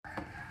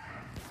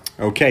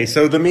Okay,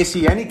 so the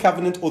Messianic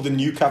covenant or the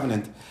new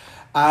covenant.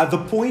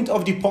 The point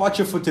of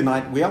departure for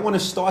tonight, where I want to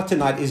start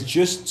tonight, is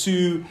just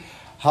to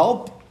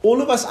help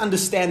all of us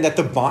understand that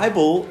the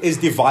Bible is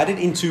divided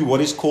into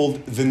what is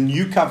called the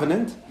new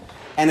covenant,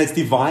 and it's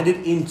divided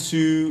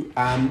into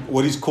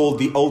what is called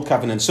the old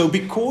covenant. So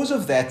because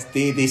of that,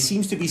 there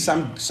seems to be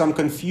some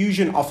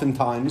confusion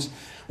oftentimes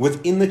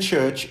within the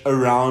church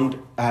around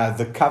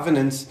the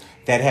covenants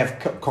that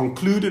have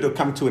concluded or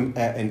come to an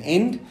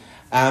end.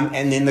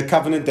 And then the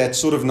covenant that's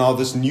sort of now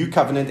this new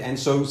covenant. And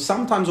so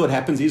sometimes what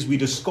happens is we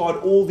discard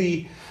all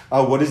the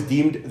what is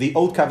deemed the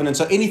old covenant.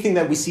 So anything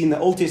that we see in the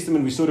Old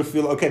Testament, we sort of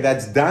feel, okay,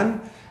 that's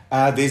done.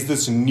 There's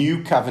this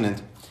new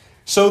covenant.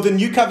 So the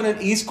new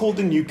covenant is called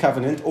the new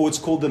covenant, or it's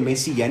called the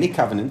Messianic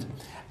covenant.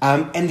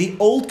 And the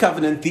old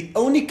covenant, the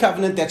only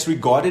covenant that's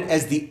regarded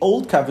as the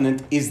old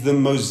covenant is the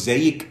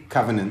Mosaic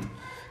covenant.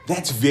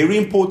 That's very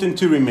important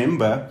to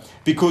remember,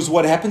 because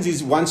what happens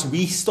is once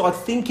we start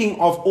thinking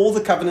of all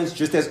the covenants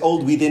just as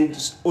old, we then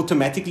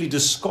automatically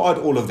discard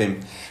all of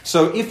them.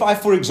 So if I,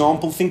 for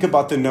example, think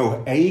about the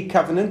Noahic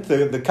covenant,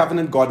 the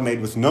covenant God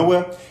made with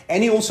Noah,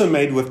 and he also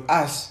made with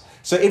us.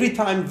 So every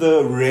time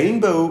the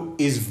rainbow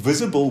is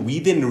visible, we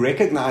then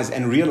recognize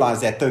and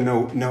realize that the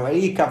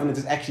Noahic covenant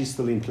is actually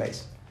still in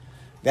place.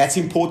 That's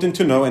important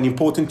to know and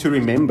important to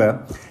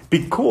remember,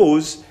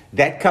 because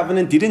that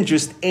covenant didn't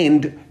just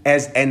end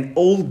as an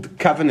old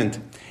covenant.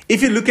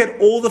 If you look at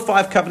all the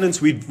 5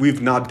 covenants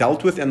we've now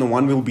dealt with and the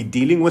one we'll be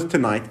dealing with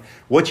tonight,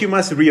 what you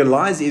must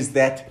realize is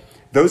that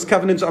those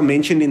covenants are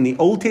mentioned in the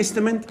Old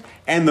Testament,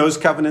 and those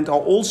covenants are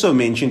also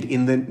mentioned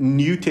in the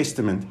New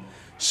Testament.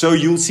 So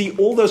you'll see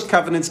all those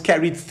covenants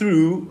carried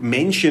through,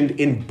 mentioned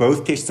in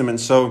both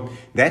testaments. So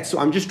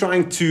I'm just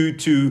trying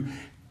to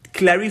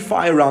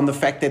clarify around the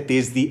fact that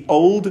there's the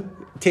Old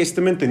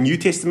Testament, the New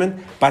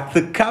Testament, but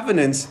the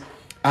covenants.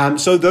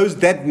 So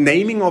that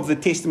naming of the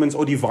testaments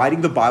or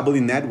dividing the Bible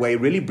in that way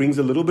really brings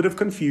a little bit of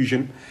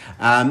confusion.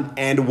 And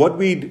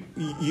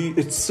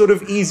it's sort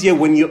of easier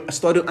when you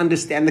start to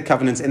understand the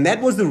covenants. And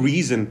that was the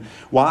reason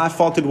why I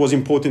felt it was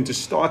important to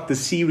start the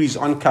series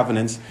on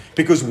covenants.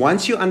 Because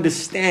once you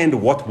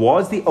understand what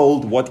was the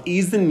old, what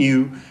is the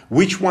new,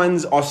 which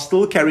ones are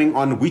still carrying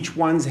on, which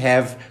ones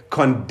have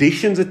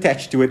conditions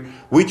attached to it,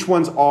 which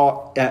ones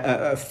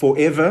are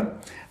forever.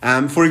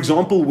 For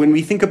example, when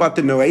we think about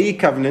the Noahic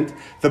covenant,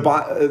 the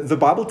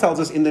Bible tells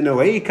us in the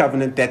Noahic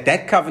covenant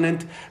that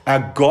covenant,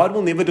 God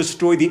will never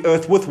destroy the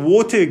earth with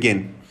water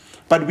again.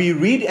 But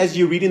as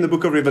you read in the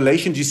book of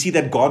Revelation, you see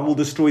that God will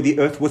destroy the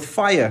earth with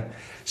fire.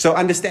 So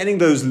understanding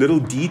those little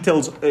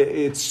details,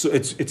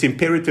 it's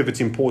imperative,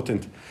 it's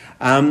important.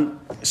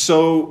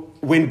 So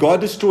when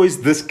God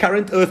destroys this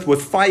current earth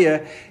with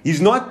fire, He's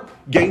not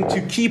going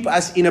to keep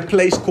us in a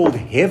place called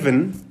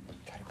heaven.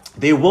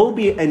 There will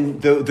be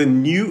the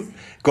new.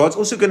 God's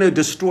also going to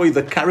destroy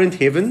the current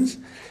heavens,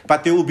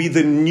 but there will be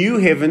the new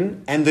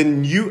heaven and the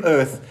new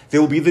earth. There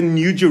will be the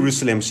new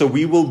Jerusalem. So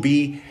we will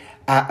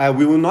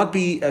not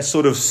be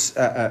sort of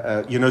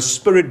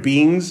spirit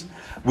beings.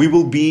 We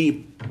will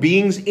be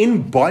beings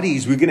in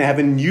bodies. We're going to have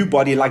a new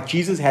body, like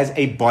Jesus has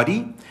a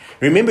body.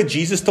 Remember,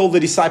 Jesus told the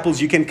disciples,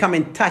 "You can come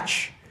and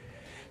touch."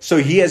 So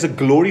He has a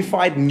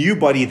glorified new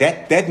body.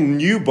 That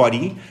new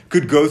body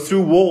could go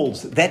through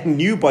walls. That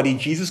new body,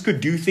 Jesus could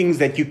do things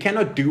that you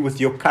cannot do with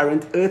your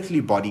current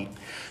earthly body.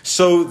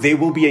 So there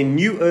will be a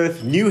new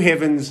earth, new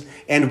heavens,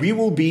 and we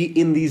will be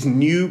in these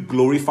new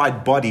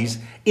glorified bodies.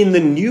 In the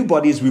new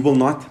bodies, we will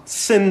not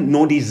sin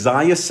nor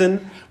desire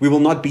sin. We will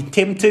not be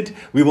tempted.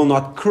 We will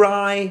not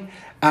cry.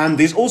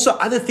 There's also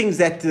other things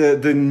that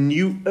the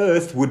new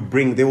earth would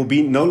bring. There will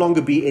no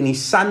longer be any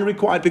sun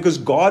required, because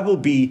God will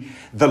be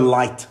the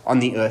light on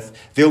the earth.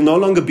 There will no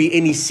longer be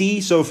any sea.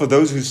 So for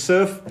those who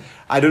surf,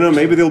 I don't know,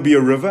 maybe there'll be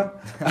a river.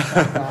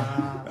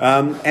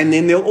 And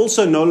then there'll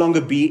also no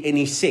longer be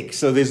any sex.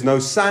 So there's no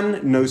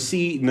sun, no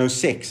sea, no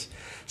sex.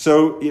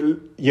 So,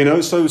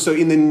 so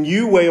in the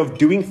new way of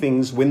doing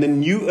things, when the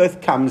new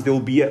earth comes, there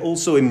will be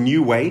also a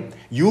new way.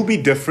 You'll be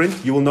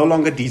different. You will no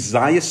longer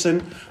desire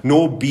sin,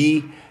 nor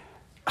be...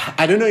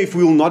 I don't know if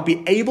we will not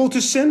be able to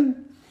sin,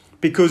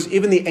 because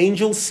even the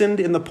angels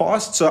sinned in the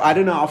past. So I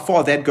don't know how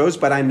far that goes,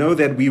 but I know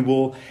that we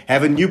will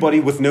have a new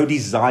body with no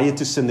desire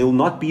to sin. There will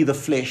not be the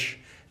flesh.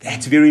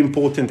 That's very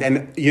important.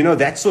 And,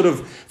 that's sort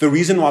of the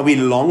reason why we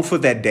long for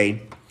that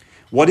day.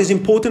 What is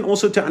important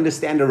also to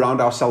understand around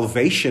our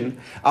salvation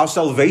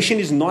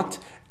is not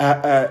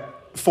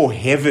for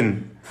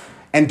heaven.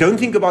 And don't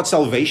think about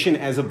salvation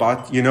as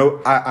about,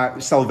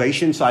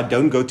 salvation so I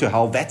don't go to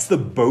hell. That's the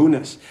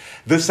bonus.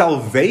 The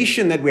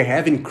salvation that we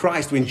have in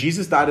Christ, when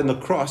Jesus died on the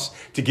cross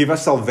to give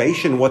us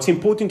salvation, what's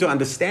important to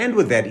understand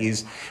with that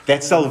is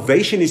that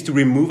salvation is to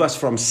remove us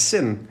from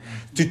sin,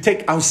 to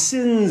take our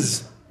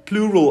sins,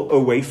 plural,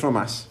 away from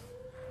us.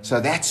 So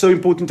that's so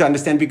important to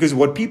understand, because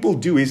what people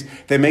do is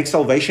they make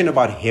salvation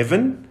about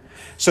heaven.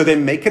 So they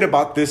make it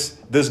about this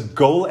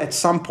goal at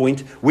some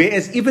point,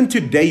 whereas even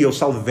today, your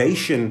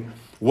salvation,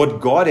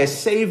 what God has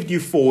saved you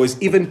for, is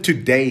even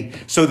today.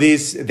 So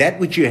there's that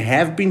which you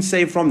have been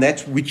saved from,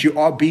 that which you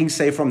are being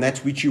saved from, that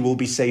which you will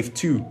be saved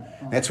to.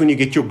 That's when you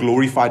get your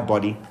glorified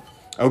body.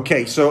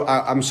 Okay, so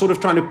I'm sort of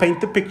trying to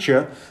paint the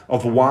picture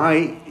of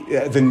why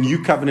the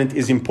new covenant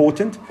is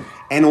important,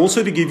 and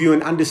also to give you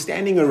an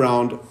understanding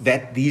around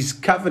that these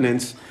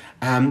covenants,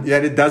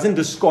 that it doesn't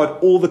discard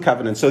all the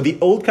covenants. So the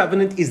old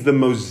covenant is the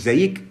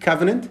Mosaic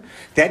covenant.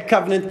 That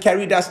covenant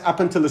carried us up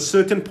until a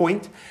certain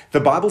point.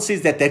 The Bible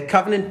says that that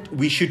covenant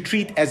we should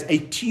treat as a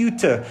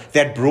tutor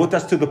that brought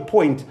us to the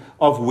point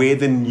of where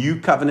the new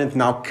covenant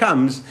now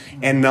comes.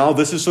 And now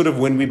this is sort of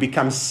when we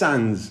become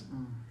sons.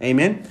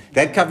 Amen.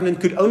 That covenant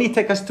could only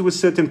take us to a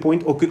certain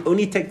point, or could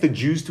only take the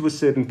Jews to a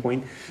certain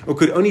point, or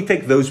could only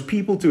take those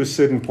people to a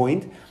certain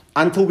point,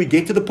 until we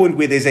get to the point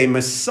where there's a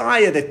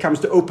Messiah that comes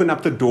to open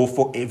up the door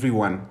for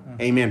everyone.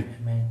 Amen.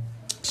 Amen.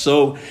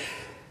 So,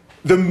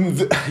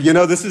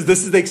 this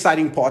is the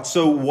exciting part.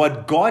 So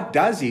what God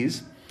does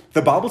is,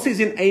 the Bible says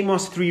in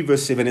Amos 3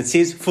 verse 7, it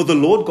says, "For the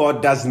Lord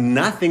God does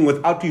nothing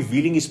without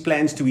revealing his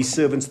plans to his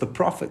servants, the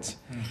prophets."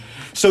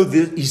 So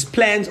his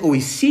plans or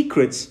his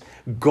secrets,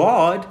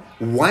 God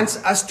wants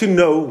us to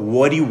know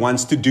what he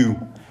wants to do.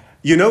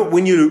 You know,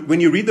 when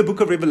you read the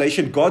book of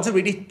Revelation, God's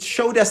already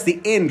showed us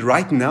the end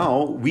right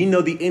now. We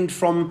know the end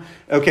from,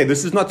 okay,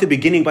 this is not the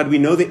beginning, but we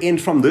know the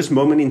end from this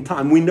moment in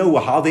time. We know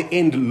how the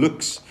end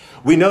looks.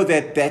 We know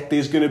that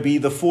there's going to be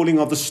the falling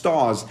of the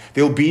stars.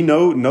 There'll be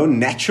no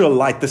natural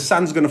light. The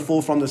sun's going to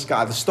fall from the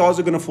sky. The stars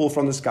are going to fall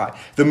from the sky.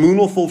 The moon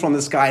will fall from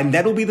the sky. And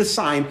that'll be the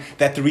sign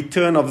that the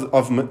return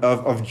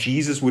of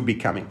Jesus would be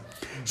coming.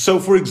 So,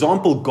 for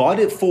example, God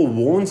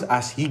forewarns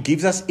us. He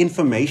gives us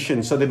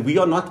information so that we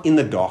are not in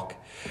the dark.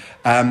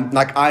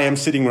 Like I am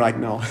sitting right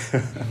now.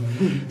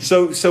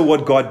 So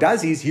what God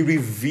does is he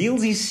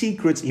reveals his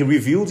secrets. He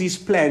reveals his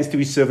plans to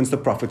his servants, the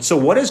prophets. So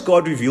what has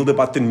God revealed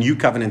about the new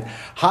covenant?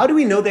 How do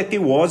we know that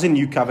there was a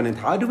new covenant?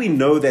 How do we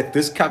know that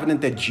this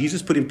covenant that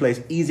Jesus put in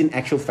place is in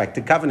actual fact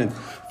a covenant?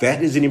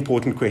 That is an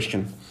important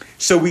question.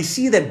 So we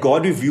see that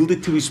God revealed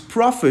it to his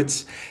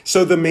prophets.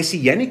 So the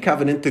Messianic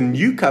covenant, the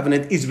new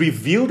covenant, is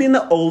revealed in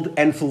the old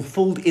and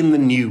fulfilled in the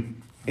new.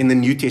 In the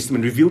New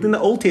Testament, revealed in the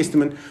Old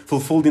Testament,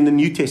 fulfilled in the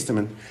New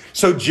Testament.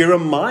 So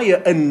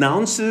Jeremiah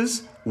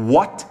announces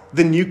what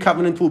the new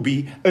covenant will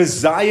be.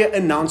 Isaiah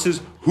announces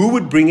who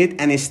would bring it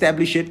and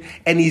establish it.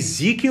 And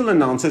Ezekiel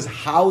announces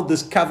how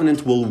this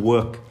covenant will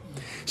work.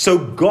 So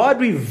God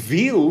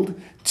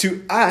revealed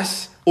to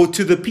us, or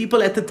to the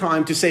people at the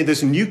time, to say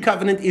this new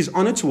covenant is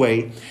on its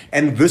way,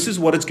 and this is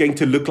what it's going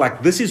to look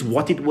like. This is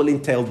what it will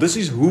entail. This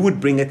is who would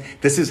bring it.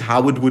 This is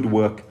how it would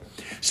work.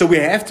 So we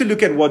have to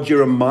look at what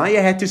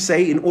Jeremiah had to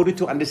say in order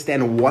to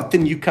understand what the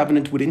new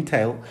covenant would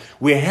entail.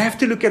 We have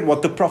to look at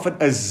what the prophet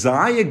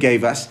Isaiah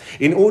gave us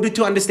in order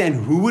to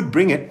understand who would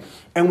bring it.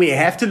 And we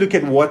have to look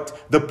at what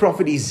the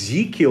prophet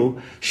Ezekiel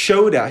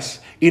showed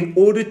us in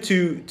order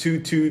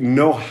to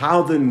know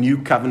how the new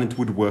covenant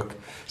would work.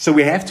 So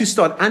we have to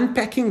start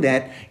unpacking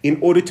that in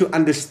order to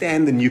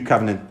understand the new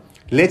covenant.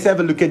 Let's have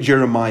a look at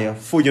Jeremiah.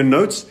 For your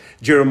notes,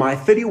 Jeremiah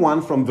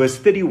 31 from verse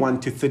 31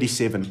 to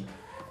 37.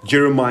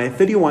 Jeremiah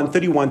 31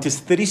 to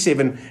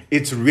 37,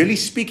 it's really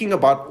speaking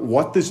about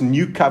what this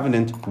new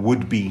covenant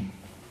would be.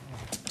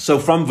 So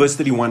from verse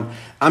 31,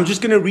 I'm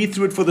just going to read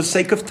through it for the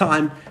sake of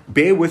time.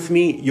 Bear with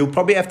me. You'll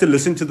probably have to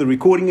listen to the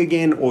recording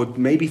again, or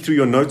maybe through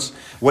your notes,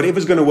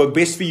 whatever's going to work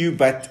best for you,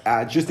 but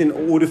just in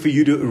order for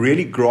you to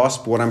really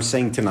grasp what I'm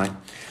saying tonight.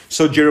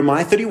 So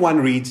Jeremiah 31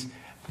 reads,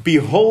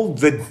 "Behold,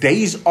 the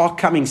days are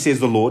coming, says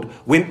the Lord,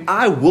 when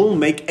I will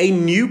make a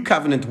new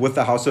covenant with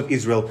the house of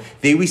Israel."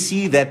 There we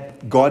see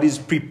that God is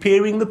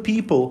preparing the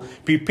people,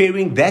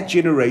 preparing that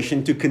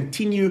generation to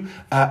continue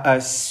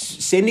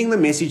sending the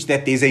message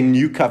that there's a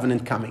new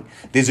covenant coming.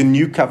 There's a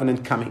new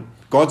covenant coming.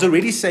 God's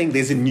already saying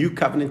there's a new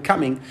covenant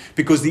coming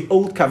because the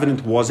old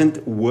covenant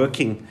wasn't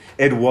working.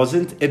 It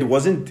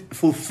wasn't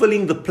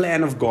fulfilling the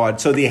plan of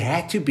God. So there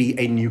had to be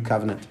a new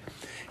covenant.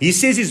 He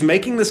says he's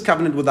making this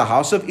covenant with the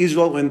house of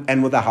Israel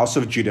and with the house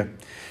of Judah.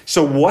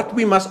 So what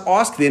we must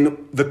ask then,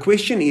 the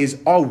question is,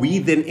 are we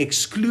then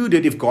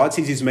excluded if God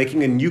says he's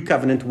making a new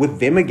covenant with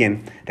them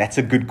again? That's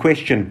a good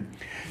question.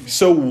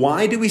 So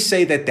why do we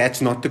say that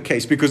that's not the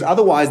case? Because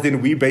otherwise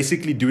then we're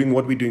basically doing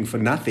what we're doing for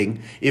nothing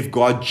if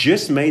God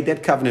just made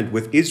that covenant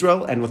with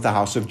Israel and with the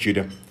house of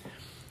Judah.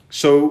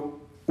 So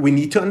we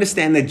need to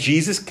understand that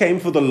Jesus came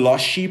for the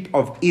lost sheep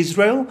of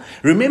Israel.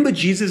 Remember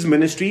Jesus'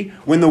 ministry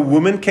when the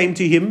woman came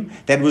to him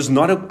that was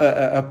not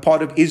a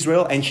part of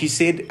Israel, and she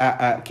said,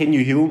 can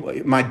you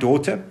heal my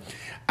daughter?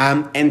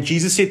 And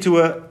Jesus said to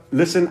her,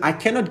 listen, I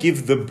cannot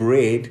give the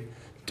bread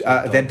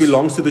that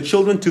belongs to the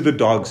children to the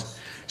dogs.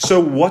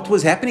 So what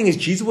was happening is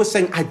Jesus was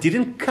saying, I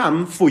didn't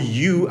come for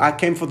you. I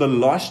came for the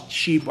lost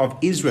sheep of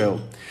Israel.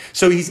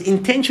 So his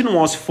intention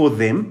was for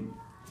them.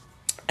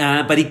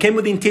 But he came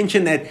with the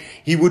intention that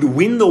he would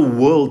win the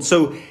world.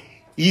 So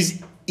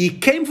he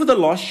came for the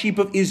lost sheep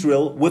of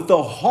Israel with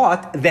the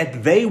heart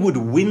that they would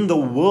win the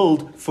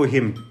world for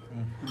him.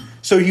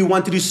 So he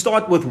wanted to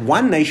start with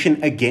one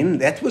nation again.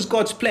 That was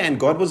God's plan.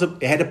 God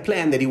had a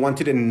plan that he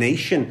wanted a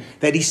nation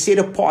that he set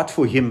apart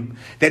for him,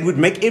 that would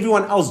make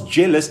everyone else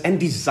jealous and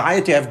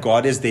desire to have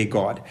God as their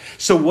God.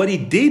 So what he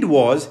did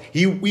was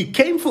he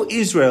came for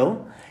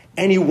Israel,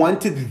 And he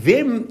wanted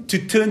them to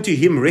turn to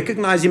him,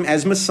 recognize him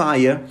as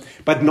Messiah,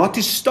 but not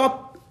to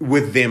stop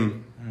with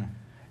them.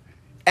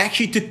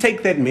 Actually, to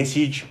take that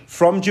message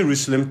from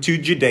Jerusalem to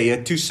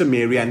Judea, to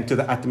Samaria, and to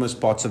the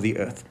uttermost parts of the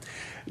earth.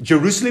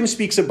 Jerusalem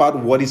speaks about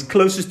what is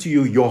closest to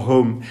you, your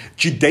home.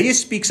 Judea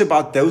speaks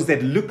about those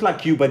that look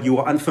like you, but you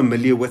are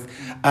unfamiliar with.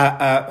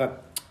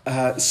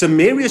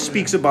 Samaria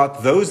speaks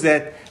about those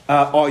that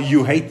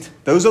you hate.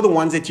 Those are the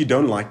ones that you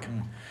don't like.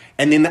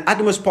 And then the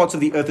uttermost parts of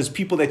the earth is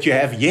people that you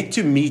have yet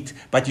to meet,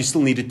 but you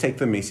still need to take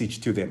the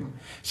message to them.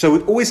 So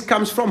it always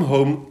comes from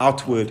home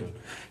outward.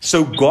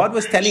 So God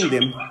was telling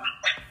them,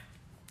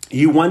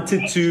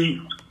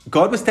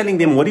 God was telling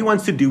them what he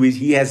wants to do is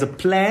he has a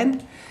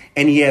plan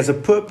and he has a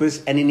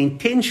purpose and an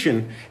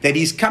intention that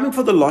he's coming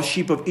for the lost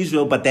sheep of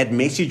Israel, but that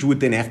message would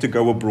then have to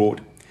go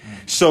abroad.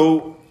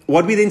 So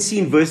what we then see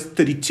in verse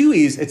 32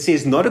 is it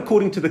says, not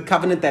according to the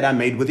covenant that I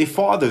made with their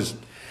fathers.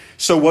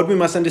 So what we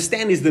must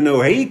understand is the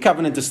Noahic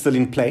covenant is still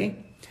in play.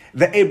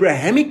 The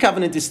Abrahamic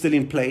covenant is still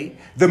in play.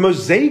 The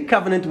Mosaic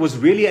covenant was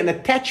really an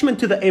attachment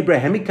to the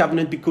Abrahamic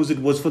covenant because it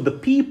was for the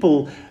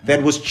people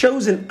that was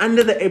chosen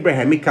under the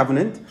Abrahamic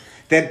covenant.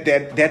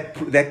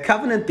 That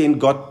covenant then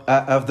got,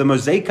 of the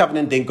Mosaic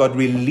covenant then got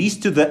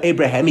released to the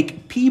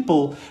Abrahamic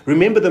people.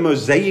 Remember, the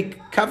Mosaic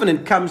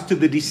covenant comes to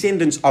the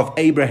descendants of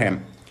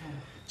Abraham.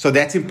 So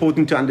that's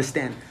important to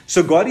understand.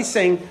 So God is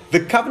saying,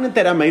 the covenant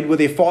that I made with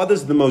their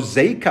fathers, the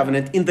Mosaic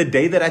covenant, in the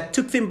day that I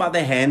took them by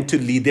the hand to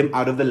lead them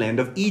out of the land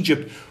of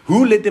Egypt.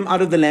 Who led them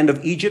out of the land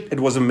of Egypt?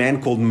 It was a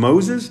man called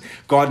Moses.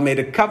 God made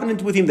a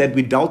covenant with him that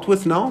we dealt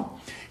with now.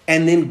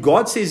 And then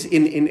God says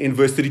in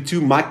verse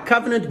 32, my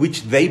covenant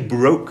which they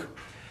broke.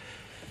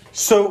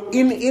 So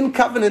in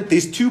covenant,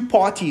 there's two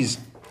parties.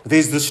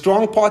 There's the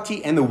strong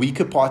party and the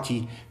weaker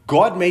party.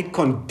 God made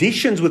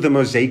conditions with the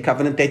Mosaic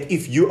covenant that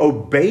if you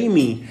obey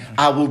me,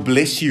 I will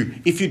bless you.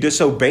 If you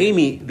disobey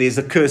me, there's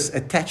a curse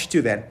attached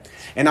to that.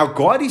 And now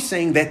God is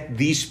saying that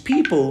these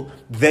people,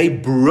 they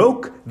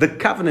broke the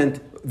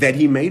covenant that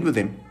he made with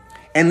them.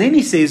 And then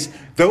he says,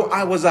 though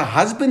I was a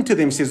husband to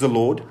them, says the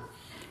Lord,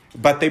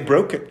 but they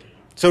broke it.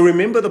 So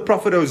remember the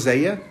prophet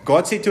Hosea?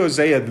 God said to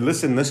Hosea,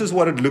 listen, this is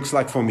what it looks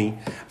like for me.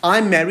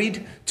 I'm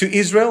married to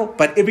Israel,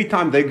 but every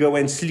time they go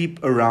and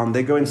sleep around,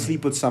 they go and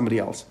sleep with somebody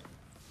else.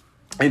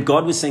 And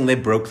God was saying they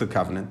broke the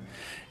covenant.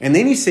 And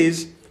then he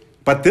says,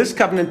 but this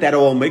covenant that I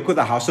will make with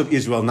the house of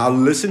Israel. Now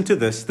listen to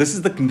this. This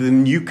is the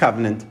new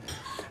covenant.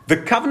 The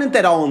covenant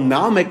that I will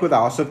now make with the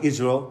house of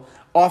Israel.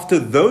 After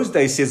those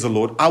days, says the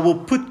Lord, I will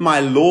put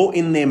my law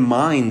in their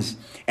minds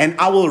and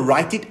I will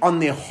write it on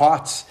their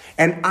hearts.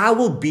 And I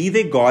will be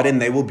their God and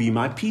they will be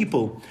my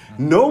people.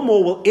 No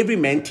more will every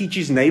man teach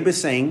his neighbor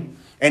saying,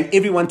 and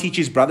everyone teach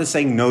his brother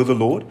saying, know the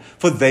Lord,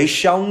 for they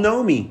shall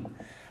know me.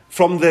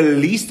 From the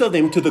least of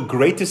them to the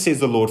greatest, says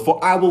the Lord,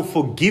 for I will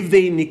forgive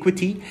their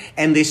iniquity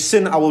and their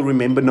sin I will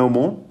remember no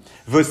more.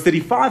 Verse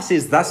 35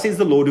 says, thus says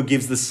the Lord who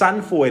gives the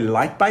sun for a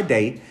light by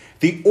day,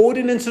 the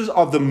ordinances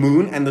of the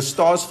moon and the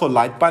stars for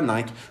light by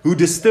night, who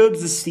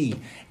disturbs the sea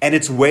and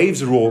its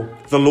waves roar.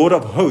 The Lord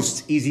of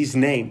hosts is his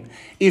name.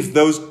 If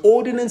those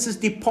ordinances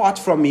depart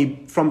from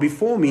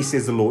before me,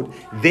 says the Lord,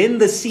 then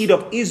the seed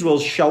of Israel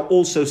shall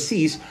also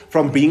cease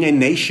from being a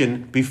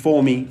nation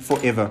before me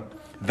forever.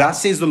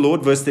 Thus says the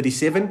Lord, verse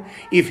 37,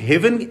 if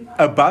heaven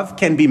above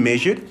can be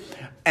measured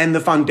and the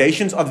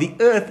foundations of the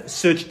earth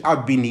searched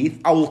out beneath,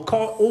 I will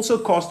also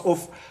cast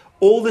off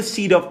all the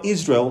seed of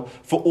Israel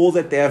for all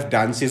that they have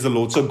done, says the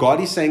Lord. So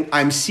God is saying,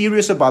 I'm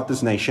serious about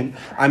this nation.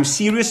 I'm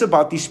serious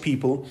about these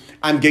people.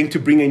 I'm going to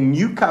bring a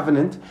new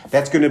covenant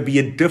that's going to be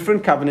a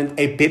different covenant,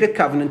 a better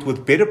covenant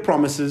with better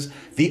promises.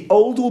 The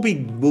old will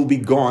be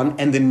gone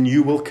and the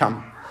new will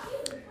come.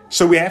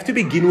 So we have to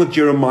begin with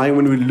Jeremiah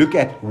when we look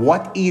at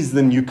what is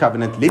the new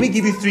covenant. Let me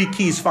give you 3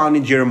 keys found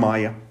in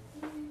Jeremiah.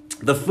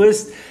 The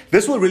first,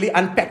 this will really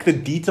unpack the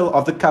detail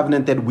of the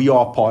covenant that we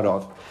are part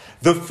of.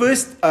 The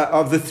first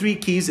of the 3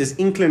 keys is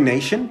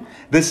inclination.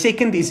 The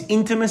second is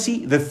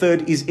intimacy. The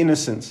third is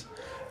innocence.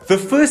 The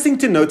first thing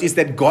to note is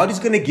that God is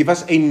going to give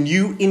us a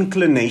new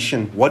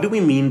inclination. What do we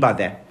mean by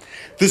that?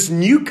 This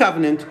new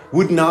covenant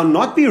would now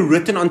not be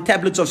written on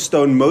tablets of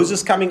stone.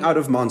 Moses coming out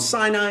of Mount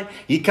Sinai,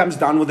 he comes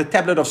down with a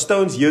tablet of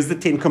stones. Here's the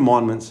 10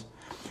 commandments.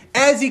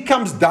 As he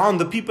comes down,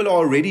 the people are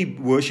already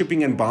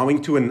worshiping and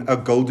bowing to a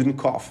golden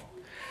calf.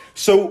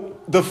 So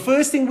the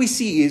first thing we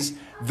see is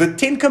the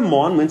 10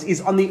 commandments is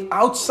on the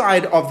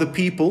outside of the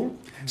people.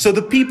 So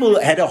the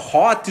people had a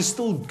heart to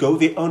still go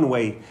their own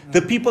way.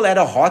 The people had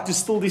a heart to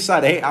still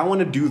decide, hey, I want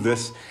to do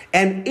this.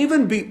 And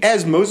even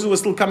as Moses was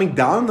still coming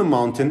down the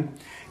mountain,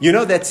 you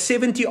know that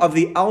 70 of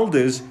the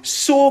elders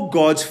saw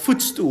God's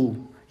footstool,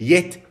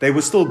 yet they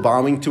were still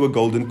bowing to a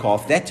golden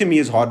calf. That to me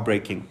is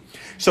heartbreaking.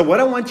 So what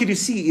I want you to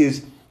see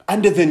is,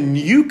 Under the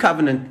new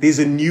covenant, there's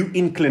a new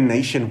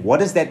inclination.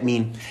 What does that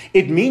mean?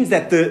 It means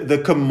that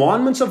the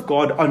commandments of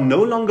God are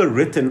no longer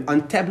written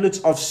on tablets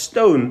of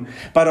stone,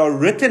 but are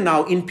written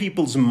now in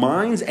people's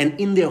minds and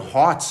in their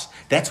hearts.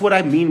 That's what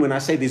I mean when I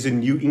say there's a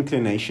new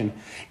inclination.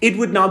 It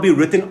would now be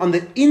written on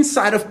the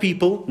inside of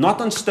people, not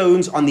on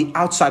stones, on the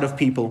outside of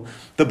people.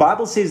 The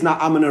Bible says, now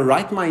I'm going to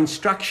write my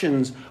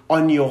instructions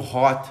on your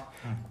heart.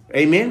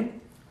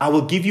 Amen? I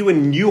will give you a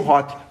new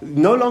heart,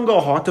 no longer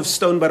a heart of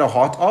stone, but a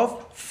heart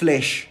of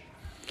flesh.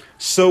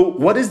 So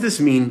what does this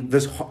mean?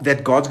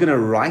 That God's going to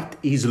write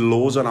his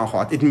laws on our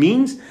heart. It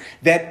means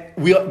that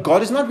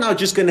God is not now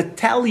just going to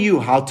tell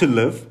you how to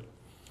live,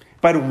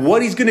 but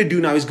what he's going to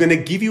do now is going to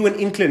give you an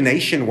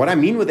inclination. What I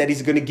mean with that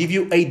is going to give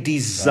you a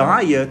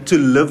desire to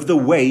live the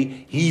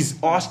way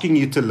he's asking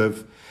you to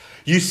live.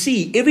 You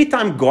see, every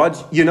time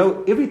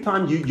every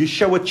time you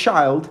show a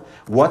child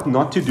what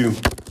not to do.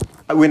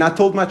 When I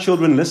told my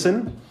children,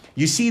 listen,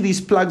 you see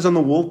these plugs on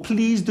the wall,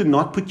 please do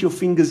not put your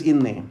fingers in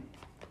there.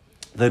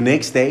 The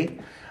next day,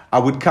 I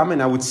would come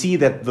and I would see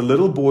that the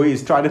little boy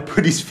is trying to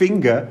put his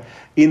finger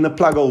in the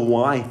plug. Oh,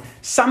 why?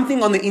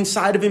 Something on the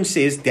inside of him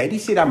says, Daddy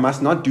said I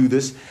must not do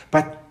this,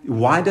 but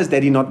why does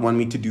Daddy not want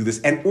me to do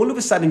this? And all of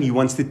a sudden he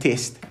wants to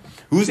test.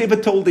 Who's ever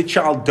told a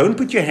child, don't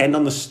put your hand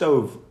on the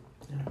stove?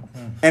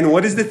 And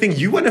what is the thing?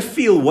 You want to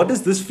feel, what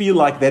does this feel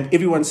like that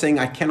everyone's saying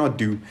I cannot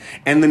do?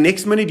 And the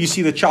next minute you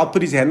see the child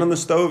put his hand on the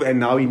stove and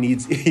now he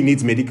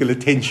needs medical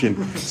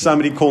attention.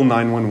 Somebody call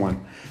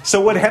 911.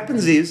 So what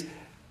happens is,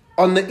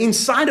 on the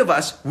inside of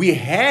us, we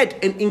had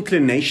an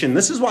inclination.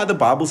 This is why the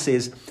Bible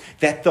says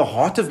that the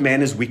heart of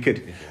man is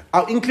wicked.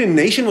 Our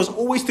inclination was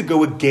always to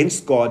go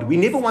against God. We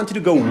never wanted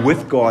to go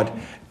with God.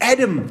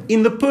 Adam,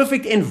 in the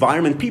perfect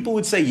environment, people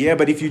would say, yeah,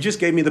 but if you just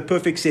gave me the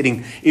perfect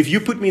setting, if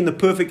you put me in the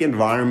perfect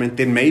environment,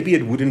 then maybe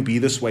it wouldn't be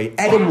this way.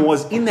 Adam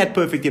was in that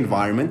perfect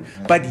environment,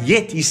 but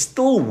yet he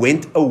still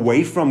went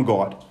away from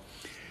God.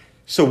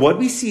 So what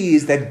we see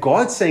is that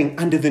God's saying,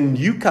 under the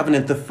new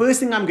covenant, the first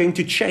thing I'm going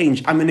to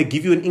change, I'm going to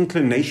give you an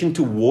inclination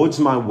towards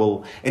my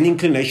will, an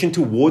inclination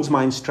towards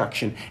my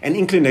instruction, an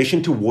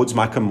inclination towards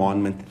my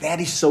commandment. That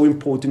is so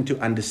important to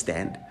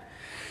understand.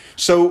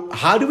 So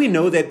how do we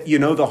know that,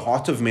 the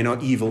heart of men are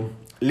evil?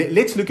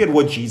 Let's look at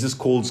what Jesus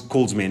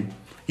calls men.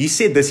 He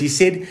said this. He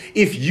said,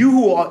 if you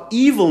who are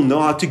evil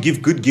know how to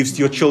give good gifts to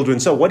your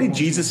children. So what did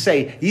Jesus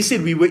say? He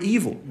said we were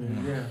evil.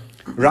 Yeah.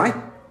 Right?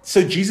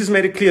 So Jesus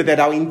made it clear that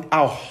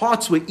our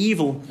hearts were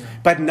evil.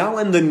 But now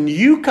in the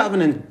new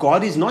covenant,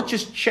 God is not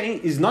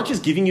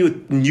just giving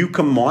you new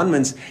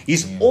commandments.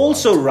 He's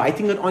also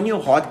writing it on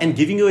your heart and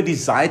giving you a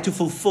desire to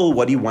fulfill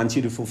what he wants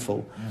you to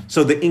fulfill.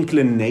 So the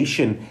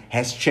inclination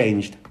has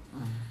changed.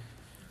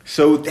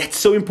 So that's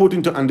so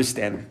important to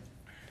understand.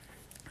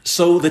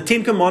 So the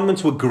 10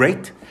 commandments were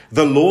great.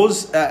 The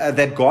laws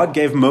that God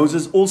gave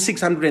Moses, all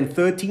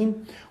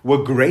 613,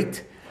 were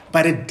great.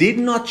 But it did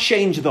not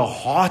change the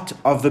heart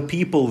of the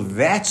people.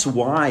 That's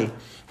why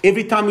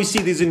every time we see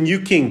there's a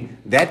new king,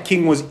 that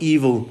king was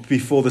evil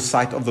before the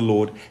sight of the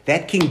Lord.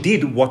 That king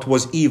did what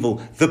was evil.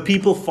 The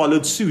people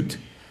followed suit.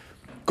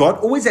 God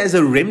always has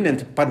a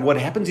remnant. But what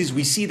happens is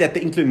we see that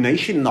the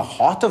inclination in the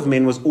heart of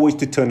men was always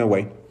to turn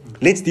away.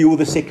 Let's deal with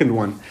the second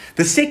one.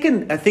 The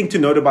second thing to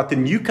note about the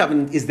new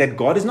covenant is that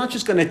God is not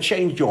just going to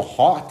change your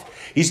heart.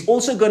 He's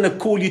also going to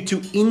call you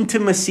to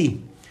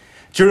intimacy.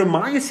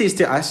 Jeremiah says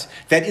to us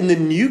that in the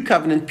new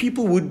covenant,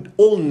 people would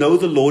all know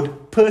the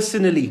Lord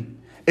personally.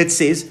 It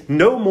says,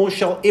 no more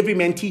shall every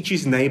man teach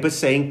his neighbor,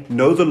 saying,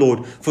 know the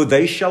Lord, for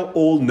they shall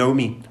all know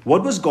me.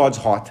 What was God's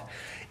heart?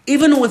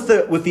 Even with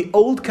the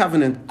old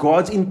covenant,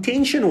 God's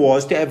intention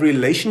was to have a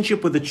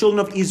relationship with the children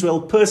of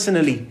Israel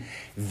personally.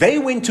 They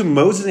went to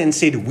Moses and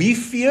said, we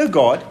fear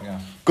God.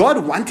 Yeah.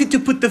 God wanted to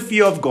put the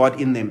fear of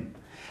God in them.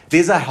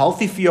 There's a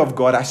healthy fear of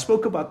God. I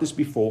spoke about this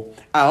before.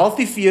 A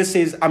healthy fear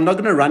says, I'm not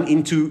going to run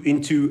onto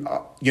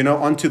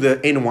the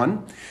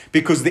N1,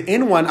 because the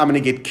N1, I'm going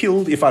to get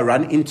killed if I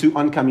run into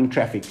oncoming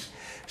traffic.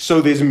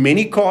 So there's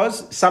many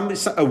cars.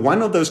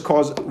 One of those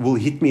cars will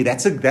hit me.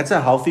 That's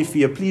a healthy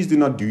fear. Please do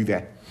not do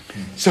that.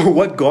 So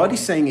what God is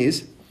saying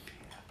is,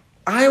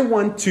 I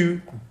want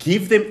to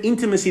give them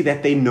intimacy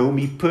that they know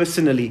me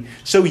personally.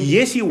 So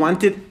yes, he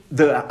wanted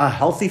a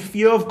healthy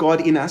fear of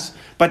God in us,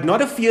 but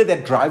not a fear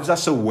that drives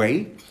us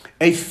away.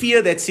 A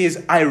fear that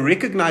says, I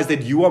recognize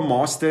that you are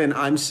master and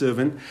I'm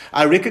servant.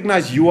 I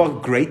recognize you are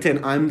greater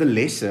and I'm the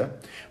lesser.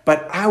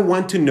 But I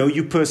want to know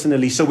you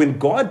personally. So when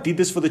God did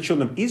this for the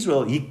children of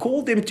Israel, he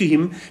called them to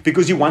him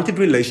because he wanted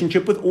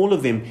relationship with all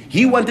of them.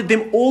 He wanted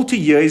them all to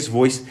hear his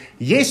voice.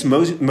 Yes,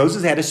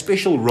 Moses had a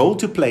special role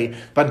to play,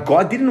 but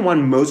God didn't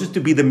want Moses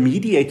to be the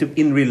mediator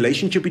in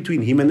relationship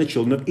between him and the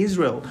children of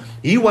Israel.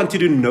 He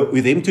wanted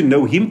them to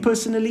know him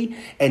personally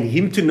and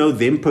him to know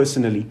them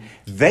personally.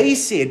 They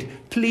said,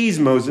 please,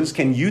 Moses,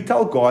 can you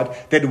tell God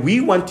that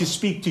we want to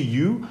speak to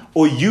you,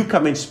 or you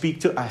come and speak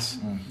to us?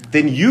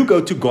 Then you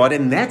go to God.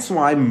 And that's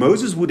why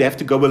Moses would have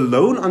to go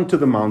alone onto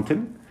the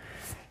mountain.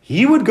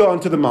 He would go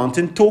onto the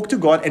mountain, talk to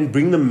God, and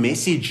bring the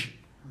message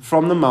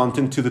from the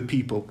mountain to the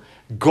people.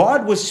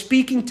 God was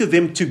speaking to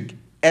them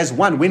as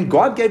one. When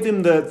God gave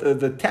them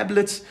the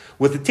tablets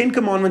with the 10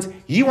 commandments,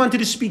 he wanted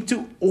to speak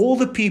to all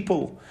the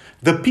people.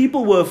 The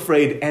people were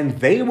afraid, and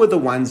they were the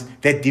ones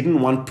that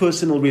didn't want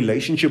personal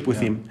relationship with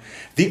him.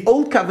 The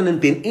old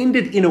covenant then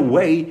ended in a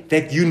way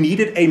that you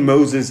needed a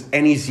Moses,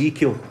 an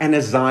Ezekiel, an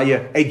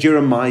Isaiah, a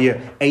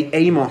Jeremiah, a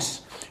Amos.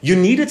 You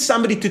needed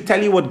somebody to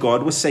tell you what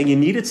God was saying. You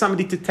needed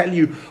somebody to tell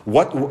you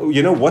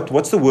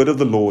what's the word of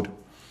the Lord.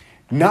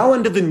 Now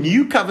under the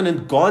new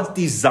covenant, God's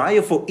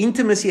desire for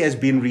intimacy has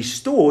been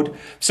restored.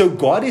 So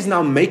God is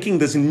now making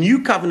this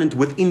new covenant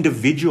with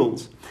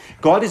individuals.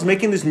 God is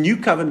making this new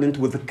covenant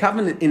with a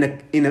covenant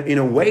in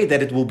a way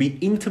that it will be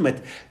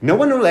intimate. No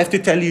one will have to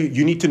tell you,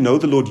 you need to know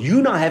the Lord.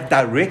 You now have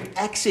direct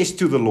access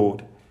to the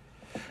Lord.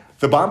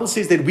 The Bible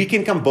says that we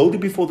can come boldly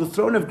before the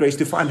throne of grace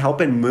to find help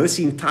and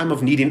mercy in time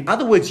of need. In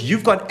other words,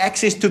 you've got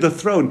access to the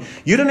throne.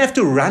 You don't have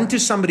to run to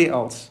somebody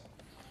else.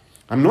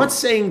 I'm not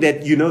saying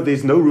that,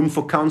 there's no room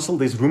for counsel.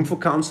 There's room for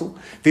counsel.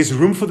 There's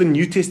room for the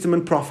New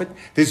Testament prophet.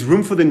 There's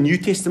room for the New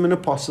Testament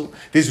apostle.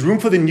 There's room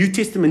for the New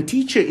Testament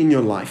teacher in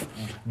your life.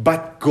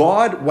 But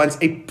God wants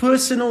a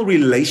personal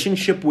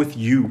relationship with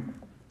you.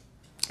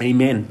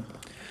 Amen.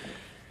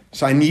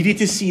 So I need you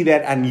to see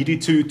that. I need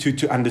you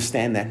to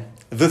understand that.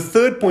 The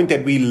third point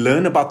that we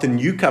learn about the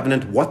new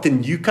covenant, what the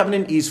new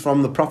covenant is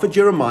from the prophet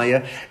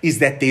Jeremiah, is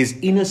that there's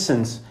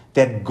innocence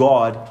that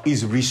God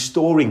is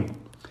restoring.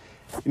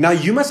 Now,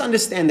 you must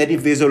understand that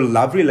if there's a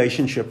love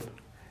relationship,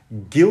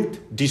 guilt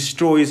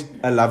destroys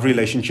a love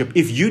relationship.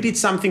 If you did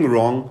something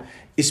wrong,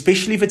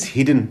 especially if it's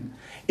hidden,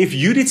 if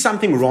you did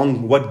something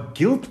wrong, what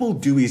guilt will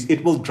do is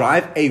it will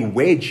drive a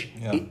wedge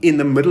in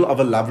the middle of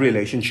a love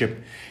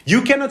relationship.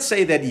 You cannot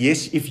say that,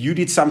 yes, if you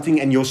did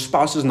something and your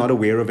spouse is not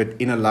aware of it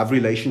in a love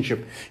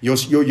relationship,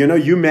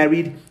 you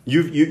married,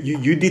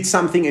 you did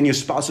something and your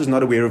spouse is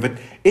not aware of it.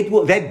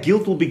 That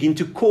guilt will begin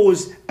to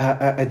cause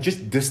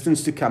just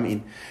distance to come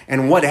in.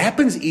 And what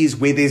happens is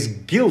where there's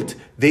guilt,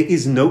 there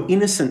is no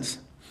innocence.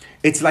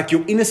 It's like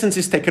your innocence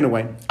is taken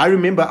away. I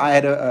remember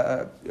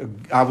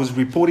I was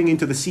reporting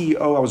into the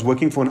CEO. I was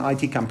working for an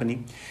IT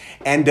company.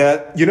 And,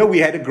 we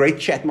had a great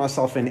chat,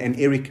 myself and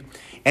Eric.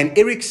 And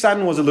Eric's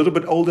son was a little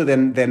bit older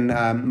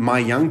than my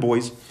young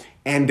boys.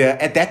 And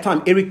at that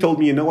time, Eric told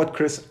me, you know what,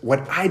 Chris,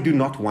 what I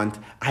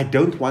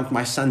don't want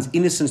my son's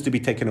innocence to be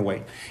taken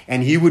away.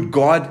 And he would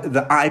guard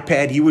the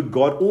iPad. He would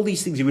guard all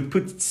these things. He would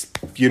put,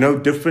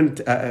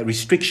 different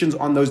restrictions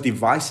on those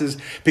devices,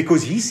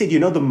 because he said,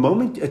 the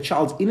moment a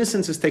child's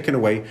innocence is taken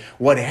away,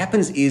 what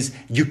happens is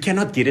you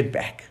cannot get it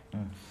back.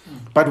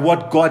 But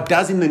what God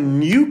does in the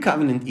new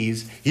covenant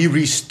is he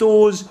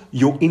restores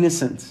your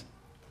innocence.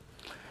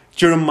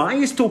 Jeremiah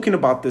is talking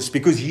about this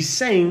because he's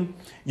saying,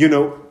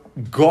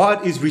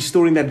 God is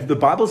restoring that. The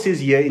Bible says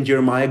here in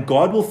Jeremiah,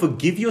 God will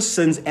forgive your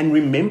sins and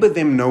remember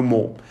them no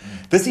more.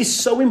 This is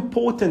so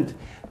important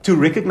to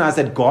recognize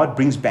that God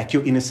brings back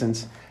your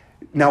innocence.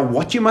 Now,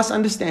 what you must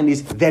understand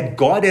is that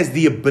God has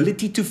the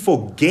ability to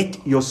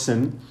forget your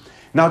sin.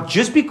 Now,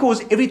 just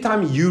because every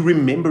time you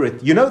remember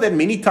it, you know that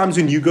many times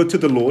when you go to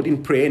the Lord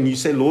in prayer and you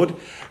say, Lord,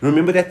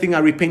 remember that thing I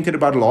repented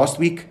about last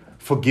week?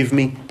 Forgive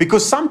me.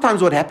 Because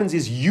sometimes what happens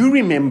is you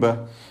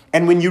remember,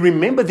 and when you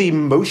remember, the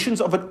emotions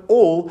of it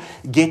all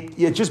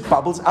it just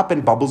bubbles up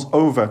and bubbles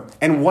over.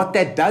 And what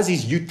that does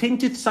is you tend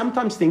to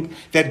sometimes think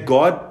that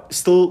God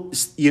still,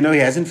 he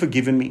hasn't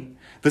forgiven me.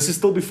 This is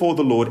still before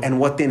the Lord. And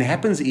what then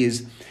happens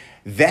is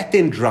that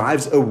then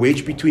drives a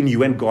wedge between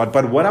you and God.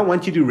 But what I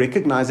want you to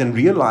recognize and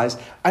realize,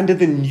 under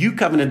the new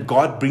covenant,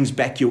 God brings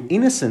back your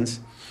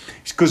innocence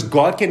because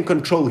God can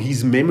control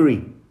his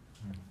memory.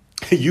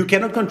 You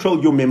cannot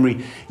control your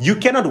memory. You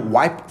cannot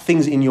wipe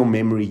things in your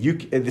memory.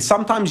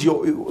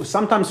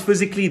 Sometimes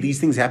physically these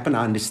things happen,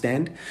 I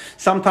understand.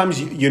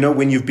 Sometimes,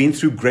 when you've been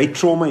through great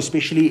trauma,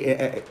 especially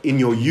in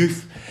your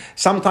youth,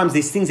 sometimes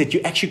there's things that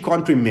you actually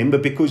can't remember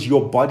because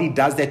your body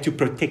does that to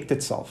protect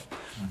itself.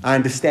 I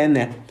understand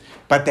that.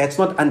 But that's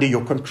not under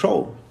your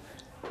control.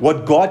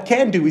 What God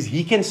can do is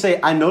he can say,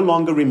 I no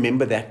longer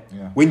remember that.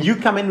 Yeah. When you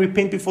come and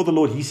repent before the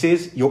Lord, he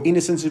says, your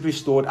innocence is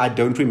restored. I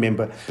don't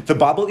remember. The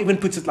Bible even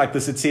puts it like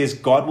this. It says,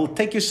 God will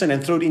take your sin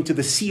and throw it into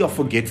the sea of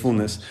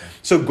forgetfulness.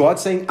 So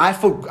God's saying, I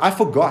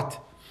forgot.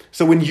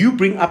 So when you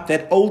bring up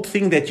that old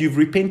thing that you've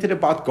repented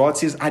about, God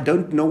says, I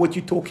don't know what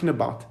you're talking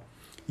about.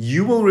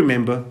 You will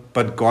remember,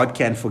 but God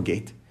can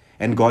forget.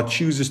 And God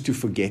chooses to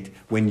forget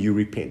when you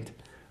repent.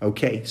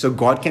 Okay, so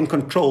God can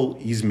control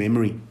his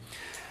memory.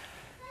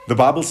 The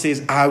Bible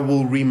says, I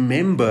will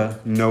remember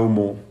no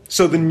more.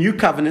 So the new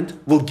covenant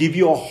will give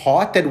you a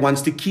heart that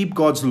wants to keep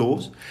God's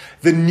laws.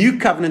 The new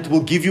covenant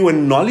will give you a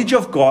knowledge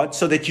of God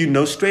so that you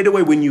know straight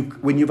away when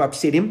you've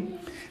upset him.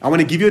 I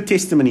want to give you a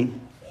testimony.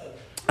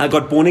 I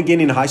got born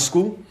again in high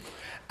school,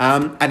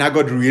 and I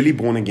got really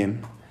born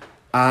again.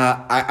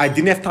 I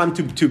didn't have time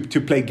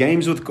to play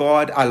games with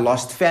God. I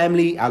lost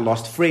family. I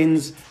lost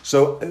friends.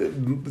 So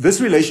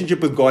this relationship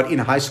with God in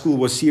high school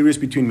was serious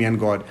between me and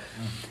God.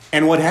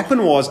 And what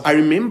happened was, I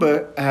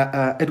remember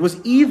it was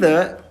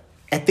either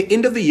at the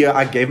end of the year,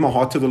 I gave my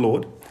heart to the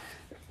Lord,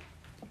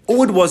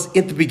 or it was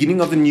at the beginning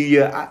of the new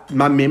year.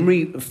 My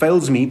memory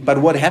fails me. But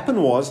what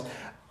happened was,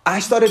 I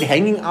started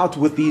hanging out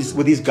with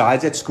these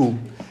guys at school.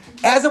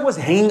 As I was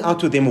hanging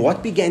out with them,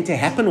 what began to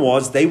happen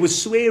was they were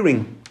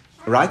swearing,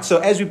 right? So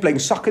as we're playing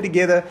soccer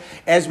together,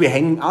 as we're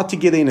hanging out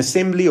together in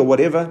assembly or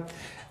whatever,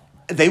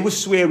 they were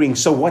swearing.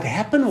 So what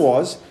happened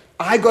was,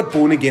 I got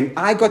born again.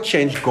 I got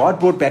changed. God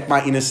brought back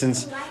my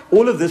innocence.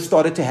 All of this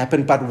started to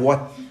happen. But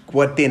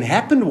what then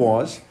happened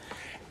was,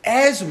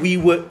 as we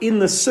were in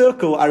the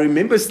circle, I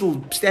remember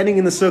still standing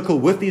in the circle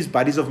with these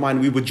buddies of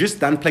mine. We were just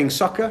done playing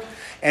soccer,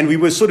 and we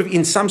were sort of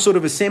in some sort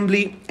of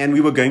assembly, and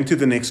we were going to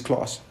the next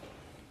class.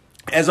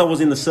 As I was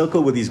in the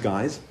circle with these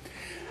guys,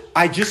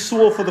 I just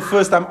saw for the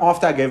first time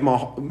after I gave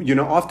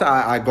after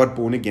I got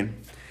born again.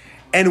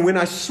 And when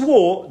I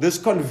swore, this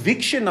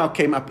conviction now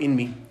came up in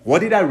me. What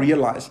did I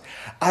realize?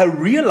 I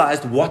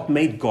realized what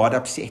made God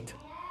upset.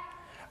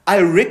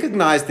 I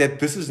recognized that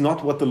this is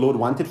not what the Lord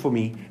wanted for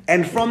me.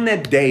 And from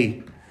that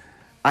day,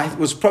 I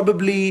was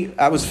probably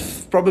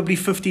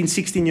 15,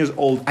 16 years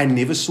old. I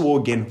never swore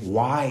again.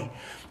 Why?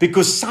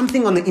 Because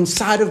something on the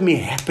inside of me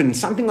happened.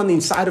 Something on the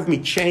inside of me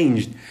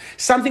changed.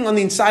 Something on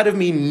the inside of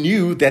me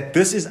knew that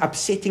this is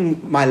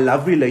upsetting my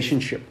love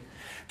relationship.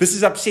 This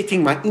is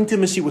upsetting my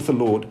intimacy with the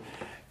Lord.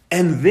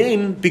 And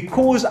then,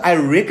 because I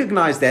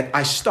recognized that,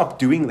 I stopped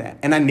doing that.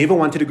 And I never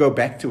wanted to go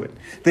back to it.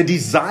 The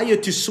desire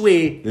to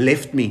swear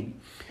left me.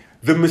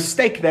 The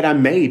mistake that I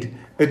made,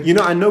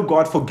 I know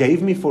God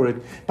forgave me for it,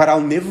 but I'll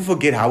never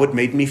forget how it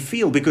made me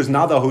feel. Because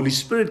now the Holy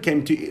Spirit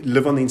came to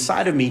live on the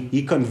inside of me.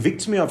 He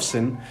convicts me of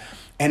sin.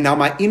 And now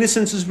my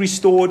innocence is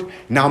restored.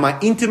 Now my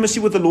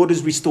intimacy with the Lord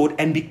is restored.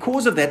 And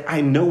because of that,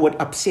 I know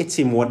what upsets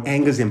him, what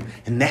angers him.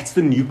 And that's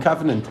the new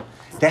covenant.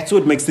 That's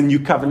what makes the new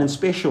covenant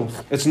special.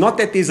 It's not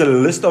that there's a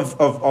list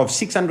of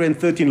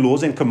 613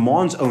 laws and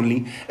commands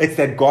only. It's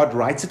that God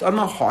writes it on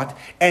my heart.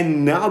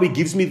 And now he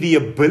gives me the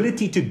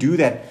ability to do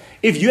that.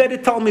 If you had to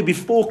tell me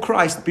before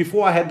Christ,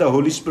 before I had the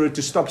Holy Spirit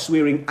to stop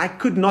swearing, I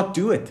could not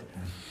do it.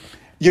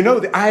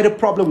 I had a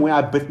problem where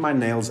I bit my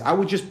nails. I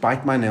would just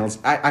bite my nails.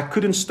 I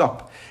couldn't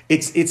stop.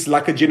 It's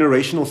like a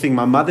generational thing.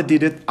 My mother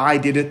did it. I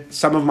did it.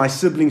 Some of my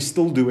siblings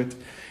still do it.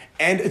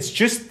 And it's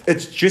just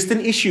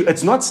an issue.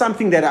 It's not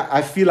something that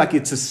I feel like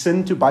it's a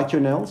sin to bite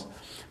your nails.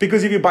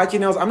 Because if you bite your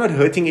nails, I'm not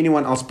hurting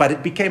anyone else. But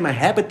it became a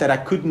habit that I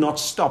could not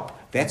stop.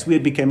 That's where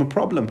it became a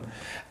problem.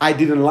 I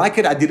didn't like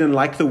it. I didn't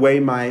like the way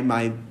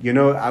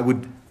I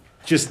would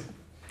just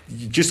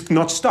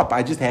not stop.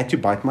 I just had to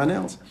bite my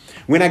nails.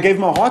 When I gave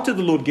my heart to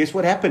the Lord, guess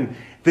what happened?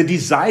 The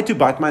desire to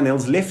bite my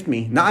nails left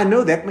me. Now, I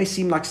know that may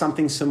seem like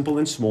something simple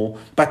and small,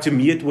 but to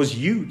me it was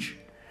huge.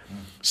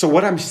 So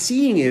what I'm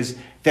seeing is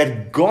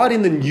that God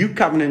in the new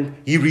covenant,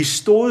 he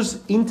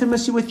restores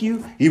intimacy with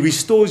you. He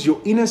restores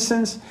your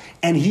innocence.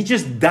 And he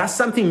just does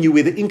something new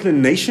where the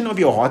inclination of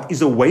your heart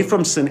is away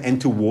from sin and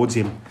towards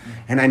him.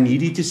 And I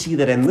need you to see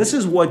that. And this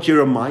is what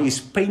Jeremiah is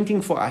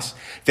painting for us,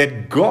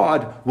 that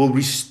God will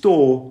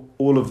restore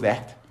all of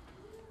that.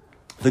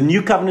 The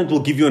new covenant will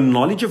give you a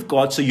knowledge of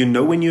God so you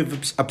know when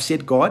you've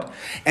upset God.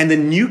 And the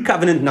new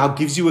covenant now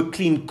gives you a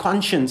clean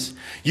conscience.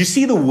 You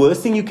see, the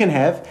worst thing you can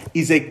have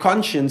is a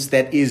conscience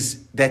you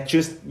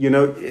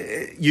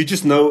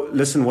just know,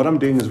 listen, what I'm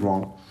doing is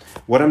wrong.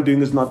 What I'm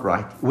doing is not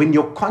right. When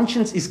your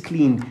conscience is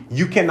clean,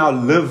 you can now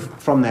live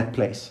from that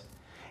place.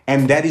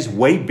 And that is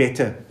way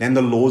better than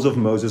the laws of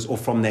Moses or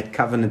from that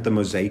covenant, the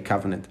Mosaic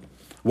covenant.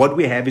 What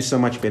we have is so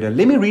much better.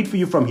 Let me read for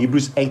you from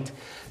Hebrews 8,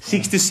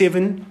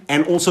 6-7,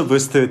 and also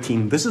verse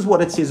 13. This is what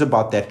it says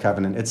about that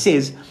covenant. It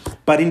says,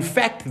 but in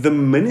fact, the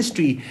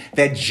ministry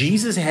that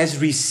Jesus has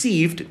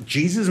received,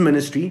 Jesus'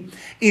 ministry,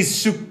 is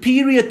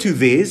superior to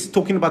theirs,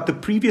 talking about the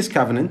previous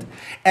covenant,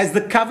 as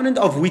the covenant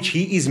of which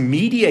he is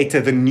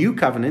mediator, the new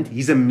covenant.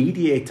 He's a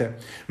mediator.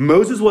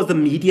 Moses was the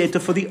mediator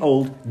for the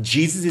old.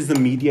 Jesus is the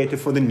mediator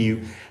for the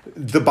new.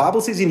 The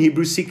Bible says in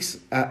Hebrews 8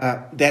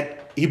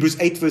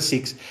 verse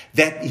 6,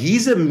 that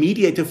he's a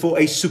mediator for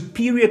a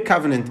superior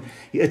covenant.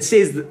 It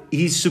says that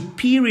he's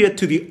superior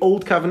to the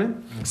old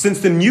covenant,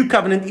 since the new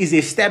covenant is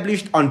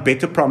established on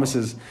better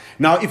promises.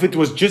 Now, if it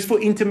was just for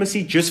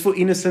intimacy, just for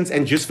innocence,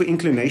 and just for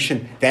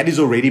inclination, that is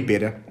already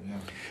better. Yeah.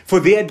 For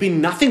there had been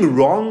nothing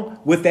wrong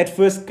with that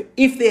first.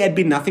 If there had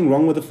been nothing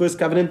wrong with the first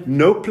covenant,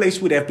 no place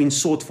would have been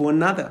sought for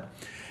another.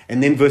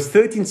 And then verse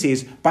 13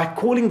 says, by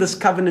calling this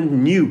covenant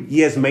new, he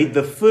has made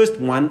the first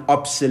one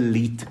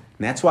obsolete.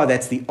 And that's why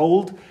that's the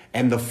old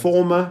and the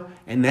former,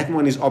 and that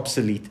one is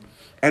obsolete.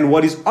 And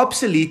what is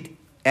obsolete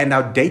and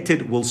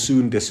outdated will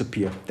soon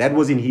disappear. That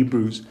was in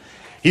Hebrews.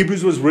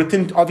 Hebrews was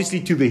written obviously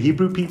to the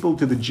Hebrew people,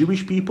 to the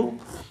Jewish people,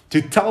 to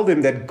tell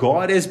them that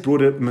God has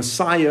brought a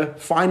Messiah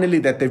finally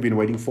that they've been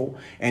waiting for.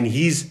 And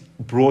he's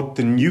brought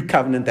the new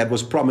covenant that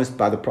was promised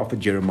by the prophet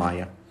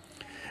Jeremiah.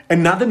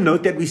 Another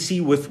note that we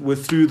see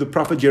through the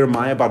prophet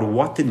Jeremiah about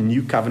what the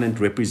new covenant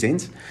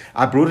represents.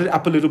 I brought it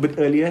up a little bit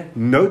earlier.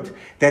 Note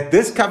that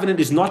this covenant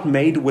is not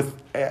made with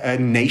a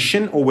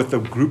nation or with a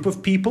group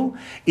of people.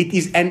 It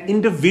is an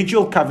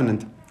individual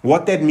covenant.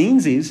 What that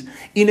means is,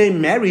 in a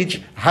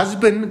marriage,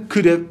 husband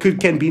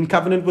can be in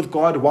covenant with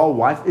God while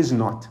wife is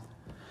not.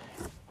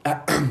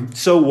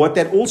 So what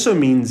that also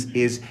means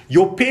is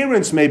your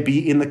parents may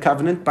be in the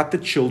covenant, but the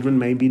children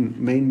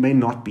may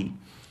not be.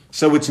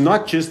 So it's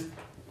not just,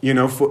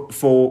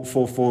 for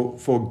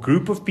a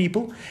group of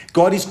people.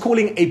 God is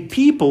calling a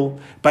people,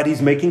 but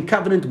he's making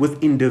covenant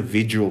with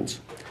individuals.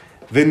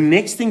 The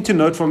next thing to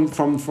note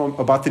from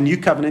about the new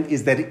covenant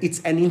is that it's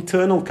an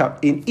internal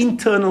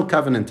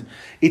covenant.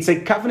 It's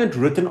a covenant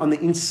written on the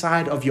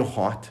inside of your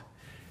heart.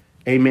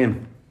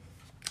 Amen.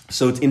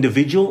 So it's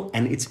individual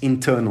and it's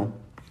internal.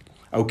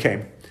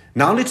 Okay.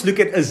 Now let's look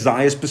at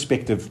Isaiah's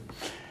perspective.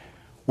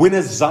 When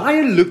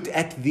Isaiah looked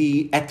at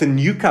the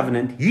new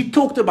covenant, he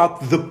talked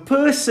about the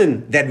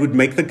person that would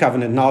make the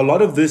covenant. Now a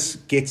lot of this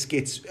gets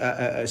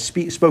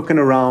spoken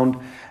around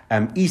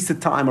Easter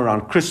time,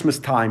 around Christmas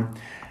time.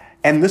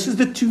 And this is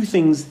the two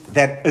things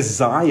that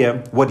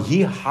Isaiah, what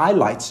he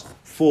highlights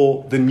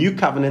for the new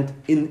covenant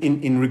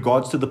in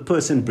regards to the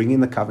person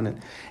bringing the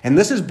covenant. And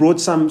this has brought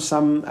some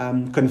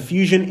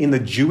confusion in the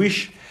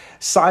Jewish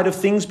side of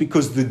things,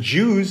 because the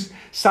Jews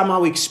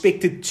somehow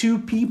expected two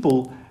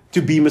people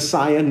to be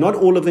Messiah. Not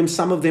all of them.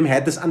 Some of them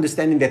had this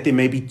understanding that there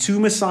may be two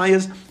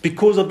Messiahs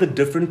because of the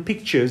different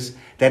pictures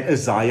that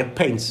Isaiah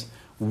paints.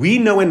 We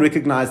know and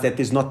recognize that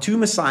there's not two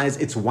Messiahs.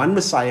 It's one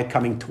Messiah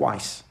coming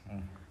twice.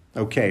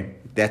 Okay,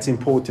 that's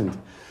important.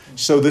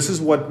 So this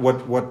is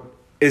what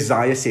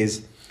Isaiah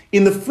says.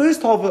 In the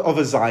first half of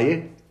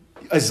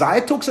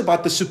Isaiah talks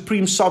about the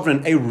supreme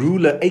sovereign, a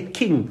ruler, a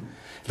king,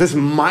 this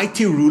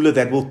mighty ruler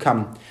that will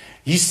come.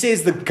 He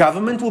says the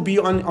government will be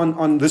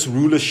on this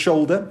ruler's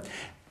shoulder.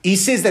 He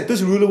says that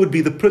this ruler would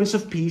be the Prince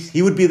of Peace.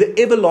 He would be the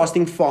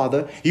everlasting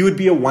Father. He would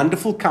be a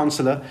wonderful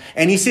counselor.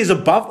 And he says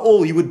above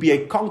all, he would be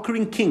a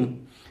conquering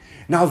king.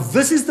 Now,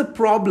 this is the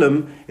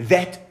problem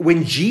that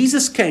when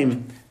Jesus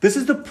came, this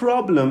is the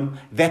problem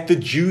that the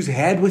Jews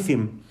had with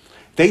him.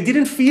 They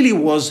didn't feel he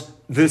was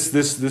this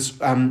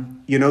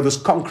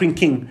conquering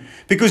king,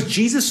 because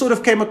Jesus sort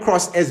of came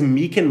across as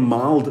meek and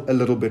mild a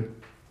little bit.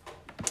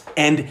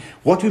 And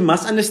what we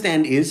must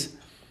understand is,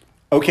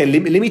 okay,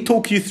 let me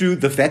talk you through,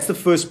 that's the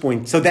first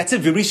point. So that's a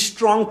very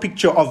strong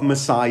picture of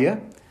Messiah.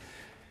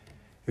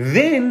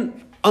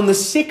 Then, on the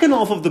second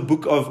half of the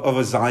book of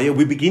Isaiah,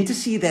 we begin to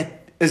see that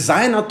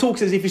Isaiah now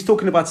talks as if he's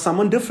talking about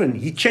someone different.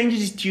 He changes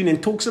his tune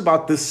and talks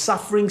about the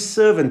suffering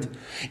servant.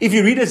 If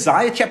you read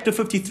Isaiah chapter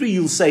 53,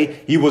 you'll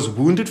say he was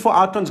wounded for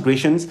our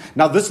transgressions.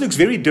 Now, this looks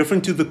very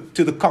different to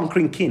the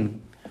conquering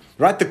king.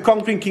 Right? The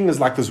conquering king is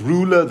like this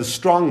ruler, the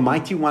strong,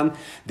 mighty one.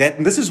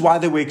 And this is why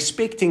they were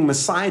expecting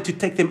Messiah to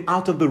take them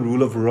out of the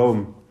rule of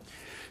Rome.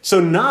 So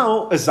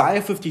now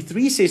Isaiah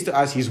 53 says to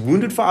us, he's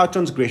wounded for our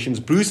transgressions,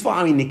 bruised for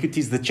our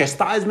iniquities. The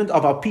chastisement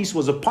of our peace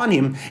was upon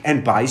him,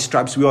 and by his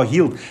stripes we are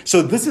healed.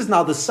 So this is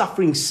now the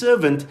suffering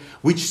servant,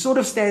 which sort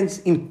of stands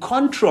in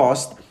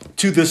contrast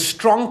to the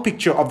strong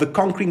picture of the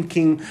conquering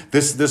king,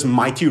 this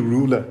mighty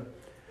ruler.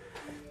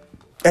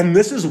 And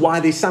this is why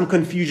there's some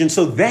confusion.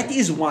 So that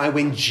is why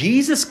when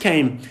Jesus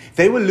came,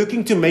 they were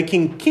looking to make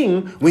him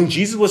king, when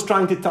Jesus was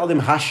trying to tell them,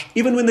 hush.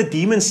 Even when the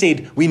demon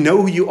said, we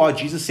know who you are,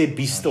 Jesus said,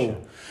 be still.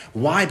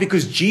 Why?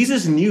 Because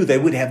Jesus knew they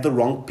would have the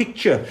wrong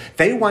picture.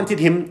 They wanted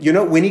him,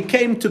 when he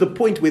came to the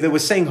point where they were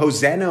saying,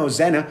 Hosanna,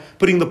 Hosanna,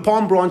 putting the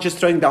palm branches,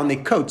 throwing down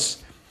their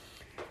coats.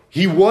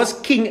 He was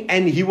king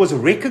and he was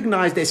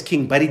recognized as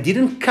king, but he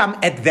didn't come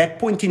at that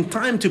point in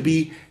time to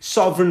be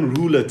sovereign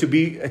ruler, to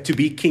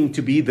be king,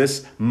 to be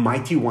this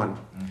mighty one.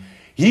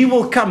 He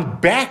will come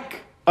back.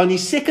 On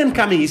his second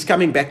coming, he's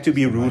coming back to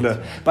be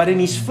ruler. But in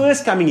his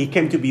first coming, he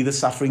came to be the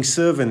suffering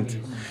servant.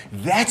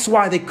 That's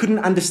why they couldn't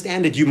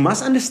understand it. You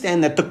must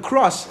understand that the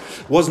cross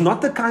was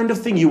not the kind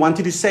of thing you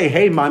wanted to say,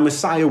 hey, my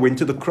Messiah went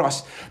to the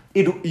cross.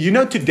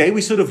 Today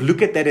we sort of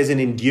look at that as an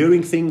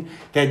endearing thing,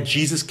 that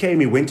Jesus came,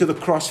 he went to the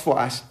cross for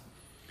us.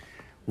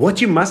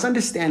 What you must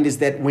understand is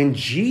that when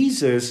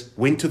Jesus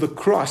went to the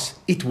cross,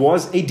 it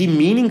was a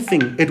demeaning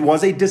thing. It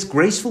was a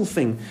disgraceful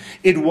thing.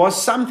 It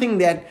was something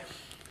that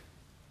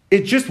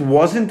it just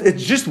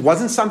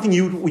wasn't something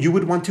you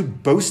would want to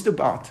boast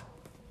about.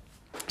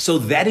 So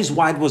that is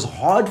why it was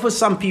hard for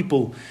some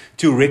people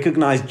to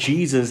recognize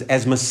Jesus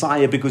as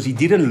Messiah, because he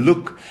didn't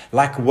look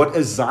like what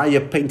Isaiah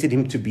painted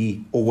him to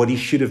be or what he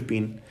should have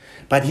been.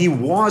 But he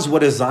was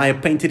what Isaiah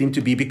painted him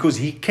to be, because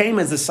he came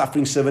as a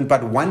suffering servant,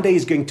 but one day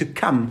he's going to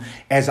come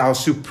as our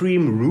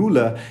supreme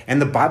ruler.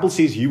 And the Bible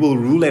says he will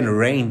rule and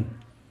reign.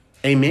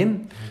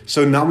 Amen.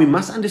 So now we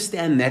must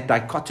understand that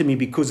dichotomy,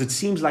 because it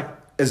seems like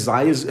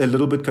Isaiah is a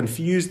little bit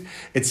confused.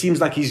 It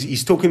seems like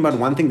he's talking about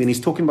one thing, then he's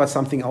talking about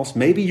something else.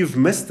 Maybe you've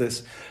missed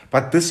this,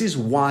 but this is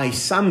why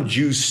some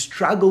Jews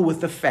struggle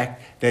with the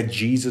fact that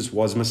Jesus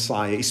was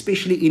Messiah,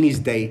 especially in his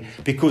day,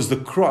 because the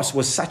cross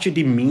was such a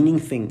demeaning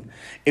thing.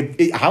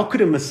 How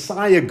could a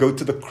Messiah go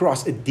to the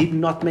cross? It did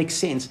not make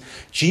sense.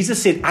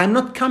 Jesus said, I'm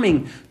not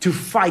coming to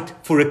fight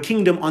for a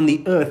kingdom on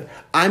the earth.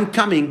 I'm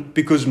coming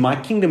because my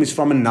kingdom is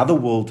from another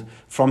world,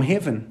 from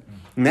heaven.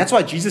 And that's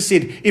why Jesus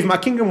said, if my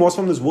kingdom was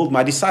from this world,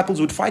 my disciples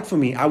would fight for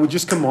me. I would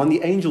just command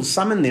the angels,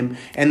 summon them,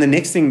 and the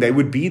next thing they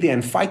would be there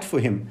and fight for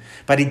him.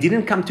 But he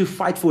didn't come to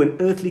fight for an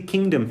earthly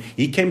kingdom.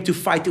 He came to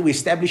fight to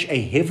establish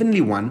a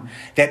heavenly one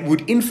that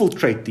would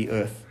infiltrate the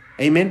earth.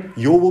 Amen.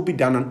 Your will be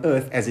done on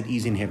earth as it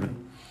is in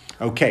heaven.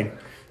 Okay.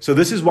 So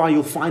this is why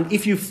you'll find,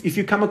 if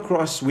you come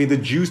across where the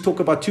Jews talk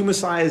about two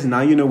messiahs,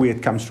 now you know where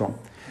it comes from.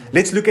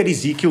 Let's look at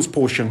Ezekiel's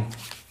portion.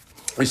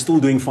 We're still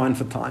doing fine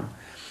for time.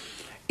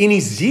 In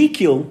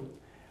Ezekiel,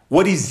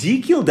 what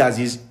Ezekiel does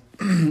is,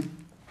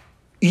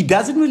 he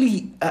doesn't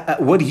really,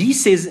 what he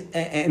says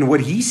and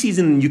what he sees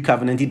in the new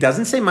covenant, he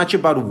doesn't say much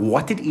about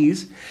what it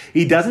is.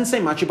 He doesn't say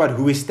much about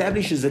who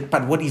establishes it.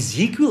 But what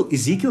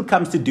Ezekiel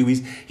comes to do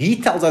is, he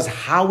tells us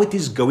how it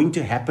is going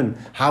to happen,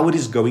 how it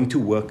is going to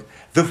work.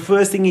 The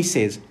first thing he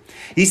says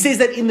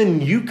that in the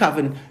new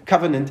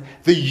covenant,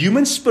 the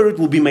human spirit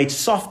will be made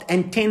soft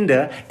and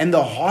tender, and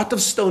the heart of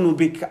stone will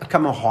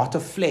become a heart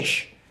of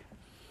flesh.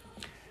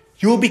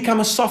 You will become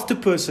a softer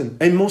person,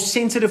 a more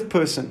sensitive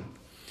person.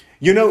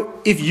 You know,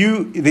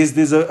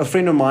 there's a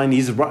friend of mine,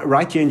 he's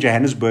right here in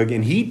Johannesburg,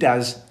 and he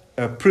does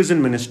a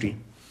prison ministry.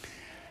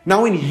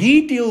 Now, when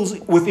he deals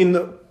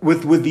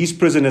with these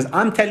prisoners,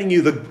 I'm telling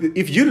you that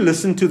if you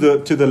listen to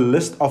the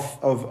list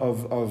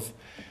of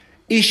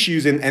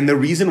issues and the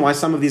reason why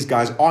some of these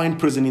guys are in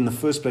prison in the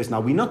first place.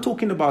 Now, we're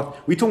talking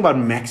about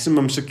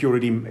maximum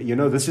security. You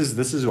know, this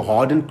is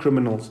hardened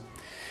criminals.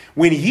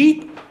 When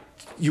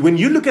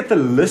you look at the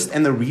list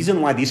and the reason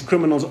why these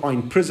criminals are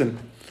in prison,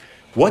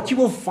 what you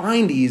will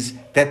find is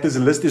that this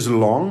list is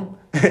long,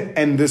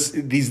 and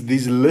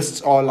these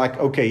lists are like,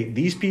 okay,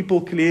 these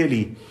people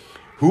clearly,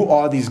 who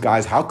are these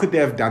guys? How could they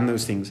have done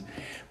those things?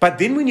 But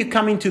then when you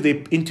come into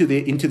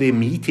their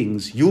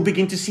meetings, you'll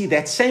begin to see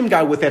that same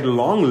guy with that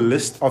long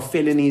list of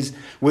felonies,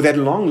 with that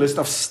long list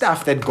of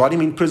stuff that got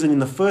him in prison in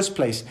the first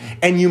place.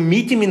 And you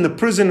meet him in the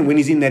prison when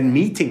he's in that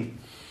meeting.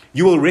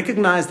 You will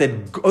recognize that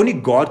only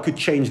God could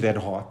change that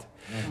heart.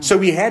 So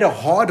he had a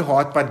hard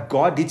heart, but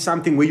God did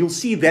something where you'll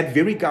see that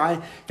very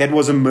guy that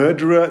was a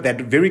murderer,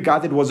 that very guy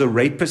that was a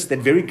rapist, that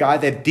very guy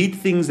that did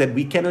things that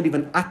we cannot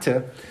even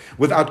utter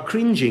without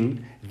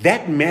cringing.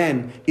 That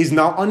man is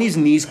now on his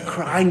knees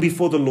crying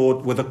before the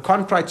Lord with a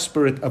contrite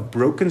spirit, a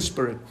broken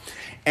spirit.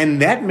 And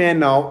that man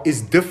now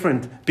is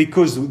different,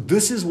 because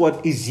this is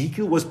what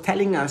Ezekiel was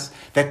telling us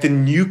that the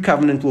new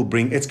covenant will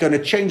bring. It's going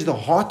to change the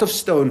heart of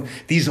stone.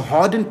 These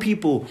hardened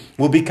people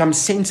will become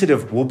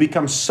sensitive, will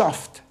become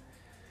soft.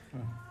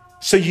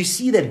 So you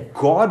see that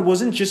God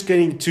wasn't just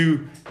going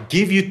to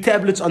give you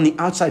tablets on the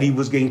outside. He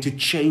was going to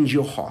change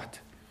your heart.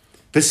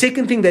 The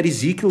second thing that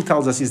Ezekiel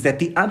tells us is that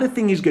the other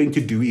thing he's going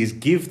to do is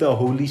give the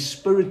Holy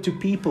Spirit to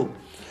people.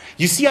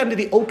 You see, under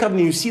the old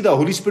covenant, you see the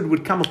Holy Spirit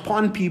would come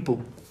upon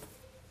people.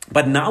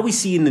 But now we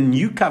see in the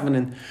new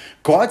covenant,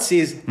 God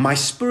says, my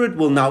spirit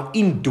will now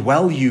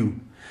indwell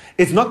you.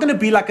 It's not going to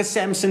be like a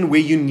Samson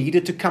where you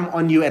needed to come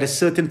on you at a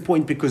certain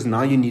point because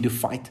now you need to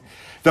fight.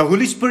 The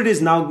Holy Spirit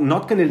is now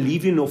not going to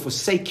leave you nor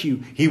forsake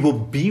you. He will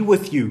be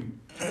with you.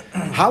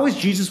 How is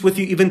Jesus with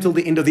you even till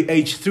the end of the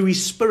age? Through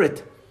his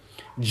Spirit.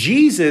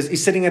 Jesus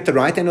is sitting at the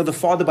right hand of the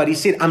Father, but he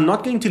said, I'm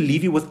not going to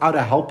leave you without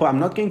a helper. I'm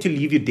not going to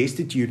leave you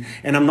destitute,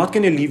 and I'm not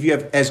going to leave you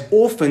as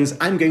orphans.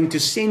 I'm going to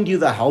send you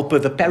the helper,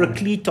 the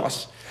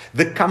Parakletos,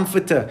 the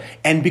comforter.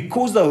 And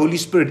because the Holy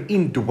Spirit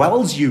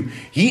indwells you,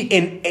 he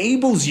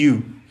enables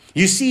you.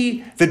 You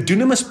see, the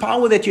dunamis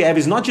power that you have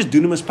is not just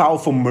dunamis power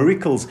for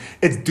miracles.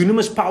 It's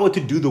dunamis power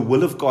to do the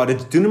will of God.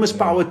 It's dunamis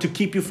power to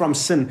keep you from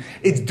sin.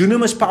 It's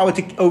dunamis power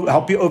to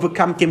help you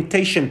overcome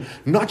temptation.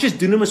 Not just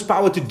dunamis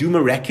power to do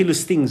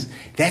miraculous things.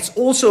 That's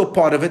also a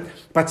part of it.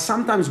 But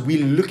sometimes we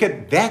look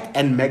at that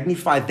and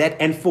magnify that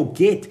and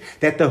forget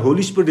that the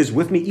Holy Spirit is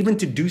with me, even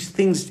to do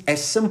things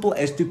as simple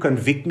as to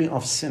convict me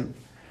of sin.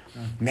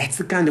 And that's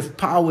the kind of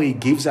power he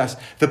gives us,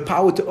 the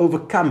power to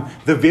overcome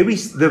the very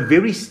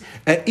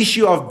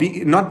issue of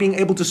not being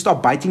able to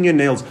stop biting your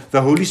nails.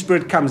 The Holy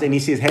Spirit comes and he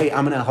says, hey,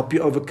 I'm going to help you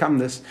overcome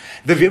this.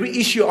 The very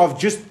issue of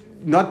just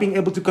not being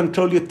able to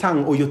control your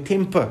tongue or your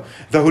temper.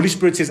 The Holy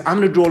Spirit says, I'm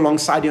going to draw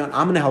alongside you and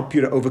I'm going to help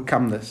you to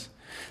overcome this.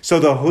 So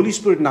the Holy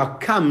Spirit now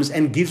comes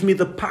and gives me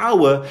the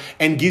power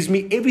and gives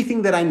me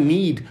everything that I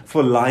need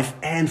for life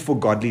and for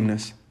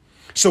godliness.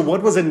 So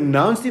what was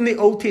announced in the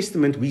Old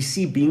Testament, we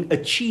see being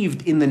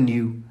achieved in the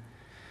New.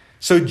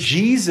 So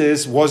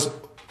Jesus was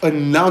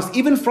announced,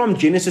 even from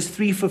Genesis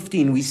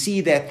 3:15, we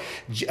see that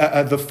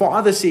the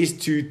Father says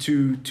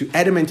to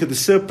Adam and to the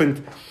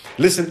serpent,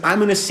 listen, I'm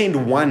going to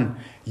send one.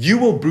 You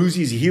will bruise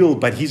his heel,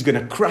 but he's going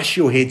to crush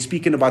your head,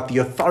 speaking about the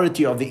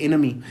authority of the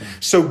enemy.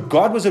 So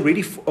God was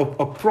already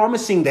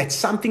promising that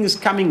something is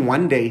coming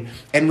one day.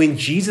 And when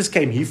Jesus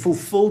came, he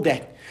fulfilled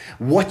that.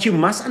 What you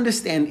must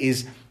understand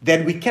is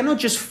that we cannot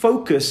just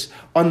focus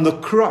on the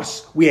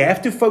cross. We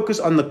have to focus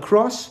on the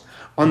cross,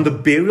 on the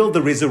burial,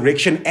 the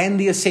resurrection, and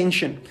the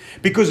ascension.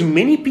 Because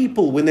many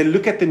people, when they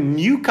look at the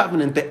new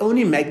covenant, they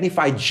only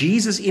magnify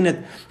Jesus in it.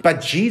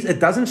 But Jesus, it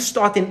doesn't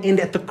start and end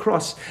at the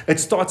cross. It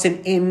starts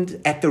and ends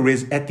at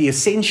the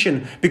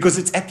ascension. Because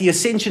it's at the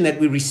ascension that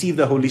we receive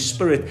the Holy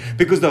Spirit.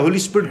 Because the Holy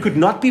Spirit could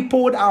not be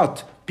poured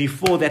out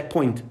before that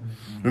point.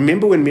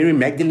 Remember when Mary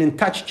Magdalene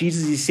touched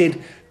Jesus, he said,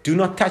 "Do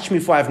not touch me,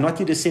 for I have not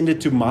yet ascended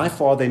to my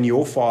Father and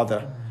your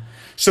Father."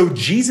 So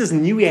Jesus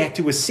knew he had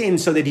to ascend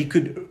so that he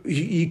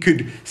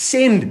could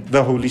send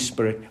the Holy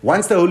Spirit.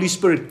 Once the Holy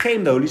Spirit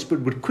came, the Holy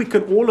Spirit would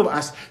quicken all of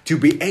us to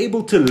be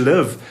able to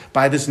live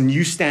by this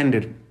new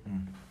standard.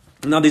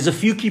 Now, there's a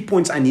few key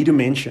points I need to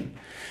mention.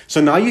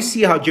 So now you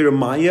see how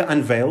Jeremiah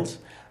unveils,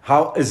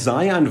 how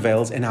Isaiah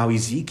unveils, and how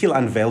Ezekiel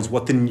unveils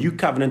what the new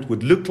covenant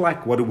would look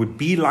like, what it would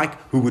be like,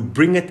 who would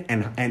bring it,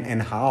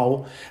 and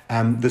how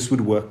this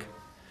would work.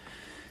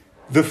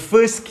 The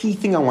first key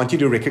thing I want you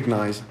to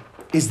recognize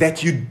is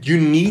that you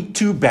need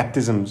two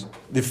baptisms.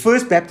 The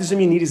first baptism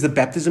you need is the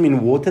baptism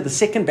in water. The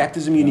second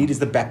baptism you need is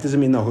the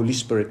baptism in the Holy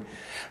Spirit.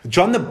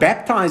 John the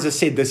Baptizer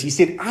said this. He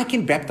said, "I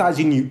can baptize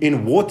you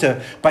in water,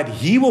 but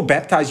he will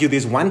baptize you.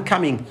 There's one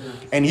coming,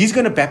 and he's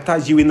going to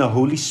baptize you in the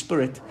Holy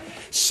Spirit."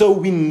 So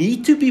we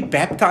need to be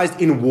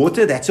baptized in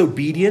water, that's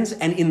obedience,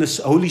 and in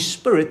the Holy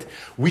Spirit,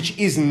 which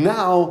is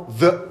now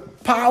the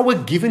power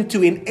given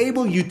to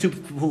enable you to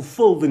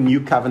fulfill the new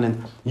covenant.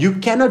 You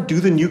cannot do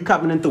the new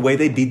covenant the way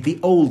they did the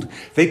old.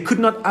 They could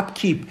not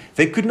upkeep.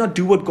 They could not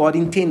do what God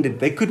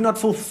intended. They could not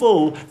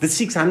fulfill the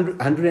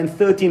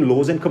 613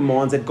 laws and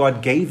commands that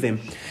God gave them.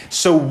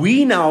 So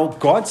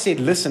God said,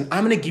 "Listen,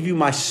 I'm going to give you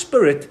my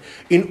Spirit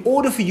in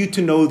order for you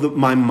to know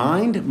my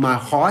mind, my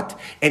heart,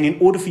 and in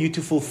order for you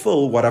to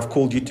fulfill what I've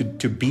called you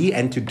to be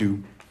and to do."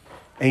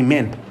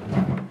 Amen.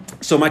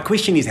 So my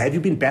question is, have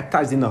you been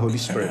baptized in the Holy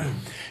Spirit?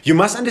 You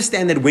must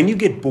understand that when you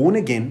get born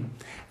again,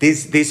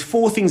 there's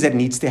four things that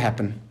needs to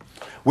happen.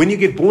 When you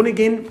get born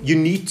again, you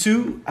need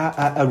to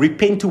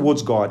repent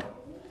towards God.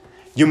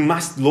 You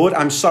must, "Lord,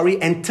 I'm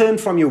sorry," and turn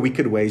from your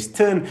wicked ways.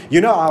 Turn.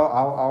 You know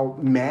how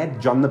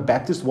mad John the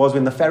Baptist was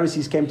when the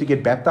Pharisees came to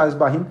get baptized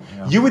by him?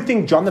 Yeah. You would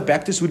think John the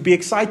Baptist would be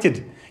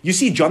excited. You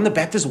see, John the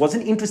Baptist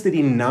wasn't interested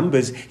in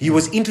numbers. He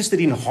was interested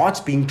in hearts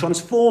being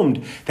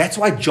transformed. That's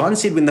why John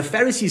said when the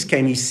Pharisees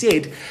came, he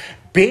said,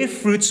 "Bear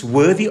fruits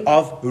worthy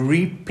of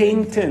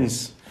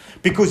repentance."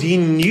 Because he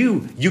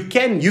knew you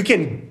can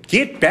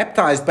get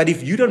baptized, but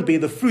if you don't bear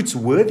the fruits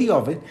worthy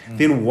of it,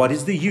 then what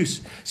is the use?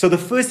 So the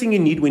first thing you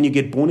need when you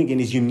get born again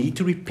is you need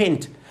to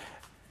repent.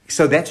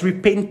 So that's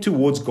repent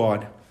towards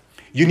God.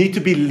 You need to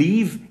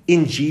believe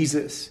in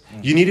Jesus.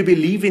 You need to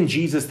believe in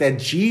Jesus, that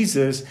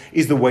Jesus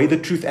is the way, the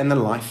truth, and the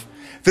life.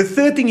 The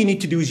third thing you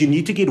need to do is you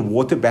need to get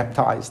water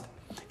baptized.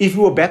 If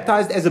you were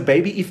baptized as a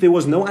baby, if there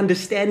was no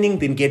understanding,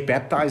 then get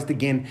baptized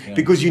again. Yeah.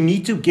 Because you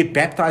need to get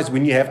baptized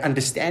when you have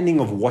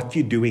understanding of what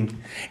you're doing.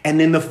 And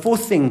then the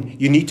fourth thing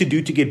you need to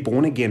do to get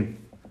born again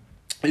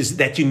is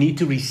that you need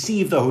to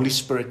receive the Holy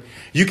Spirit.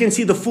 You can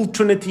see the full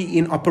Trinity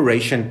in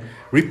operation.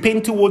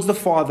 Repent towards the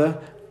Father,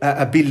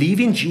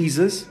 believe in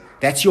Jesus.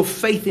 That's your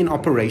faith in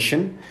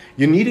operation.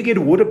 You need to get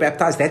water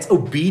baptized. That's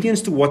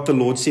obedience to what the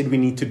Lord said we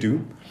need to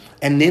do.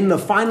 And then the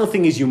final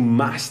thing is you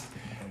must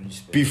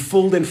be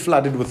filled and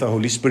flooded with the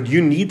Holy Spirit.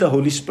 You need the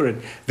Holy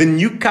Spirit. The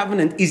new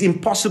covenant is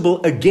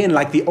impossible again,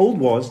 like the old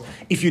was,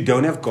 if you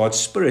don't have God's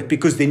Spirit,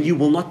 because then you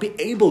will not be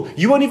able.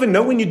 You won't even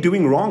know when you're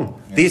doing wrong.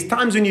 Yeah. There's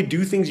times when you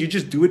do things, you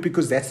just do it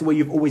because that's the way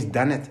you've always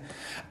done it.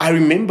 I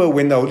remember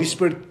when the Holy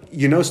Spirit,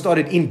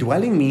 started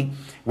indwelling me.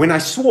 When I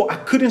swore, I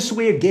couldn't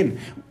swear again.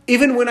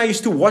 Even when I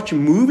used to watch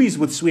movies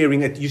with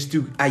swearing,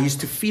 I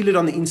used to feel it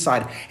on the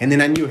inside. And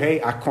then I knew,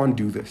 hey, I can't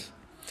do this.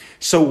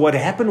 So what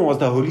happened was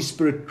the Holy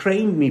Spirit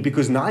trained me,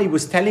 because now he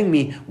was telling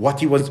me what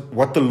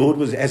the Lord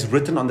has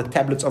written on the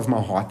tablets of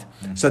my heart.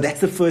 So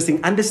that's the first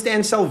thing.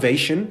 Understand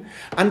salvation,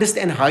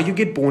 understand how you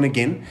get born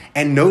again,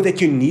 and know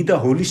that you need the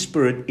Holy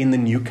Spirit in the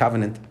new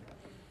covenant.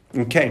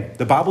 Okay,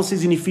 the Bible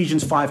says in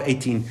Ephesians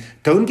 5:18,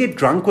 don't get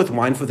drunk with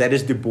wine, for that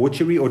is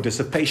debauchery or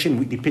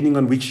dissipation, depending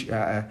on which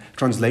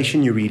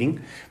translation you're reading,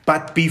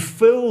 but be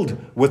filled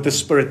with the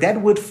Spirit.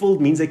 That word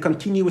filled means a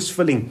continuous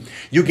filling.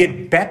 You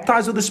get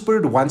baptized with the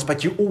Spirit once,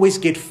 but you always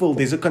get filled.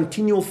 There's a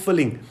continual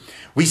filling.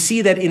 We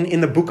see that in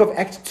the book of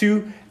Acts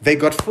 2, they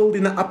got filled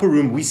in the upper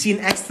room. We see in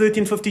Acts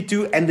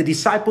 13:52, and the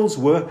disciples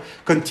were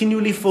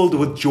continually filled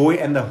with joy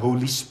and the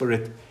Holy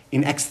Spirit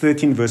in Acts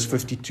 13 verse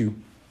 52.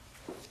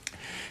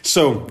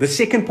 So the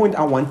second point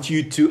I want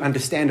you to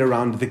understand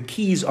around the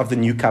keys of the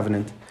new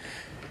covenant,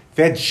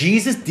 that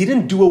Jesus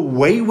didn't do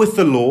away with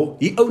the law.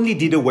 He only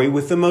did away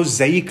with the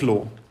Mosaic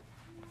law.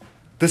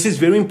 This is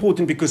very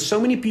important because so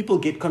many people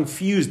get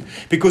confused,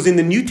 because in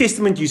the New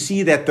Testament you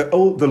see that the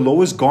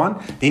law is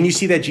gone. Then you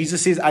see that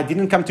Jesus says, I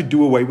didn't come to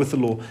do away with the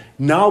law.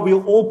 Now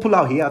we'll all pull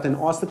our hair out and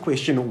ask the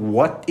question,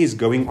 what is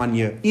going on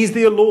here? Is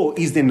there a law?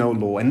 Is there no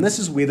law? And this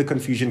is where the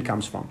confusion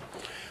comes from.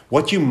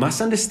 What you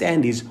must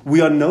understand is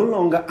we are no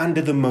longer under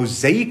the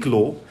Mosaic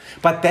law,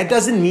 but that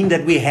doesn't mean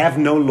that we have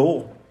no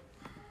law.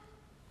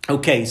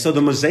 Okay, so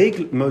the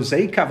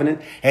Mosaic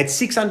covenant had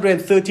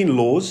 613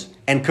 laws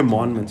and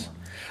commandments.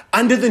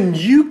 Under the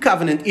new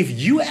covenant, if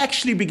you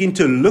actually begin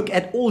to look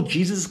at all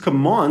Jesus'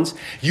 commands,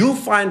 you'll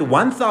find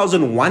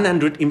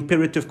 1,100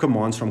 imperative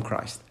commands from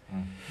Christ.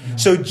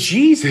 So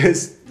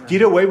Jesus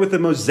did away with the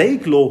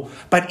Mosaic law,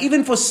 but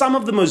even for some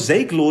of the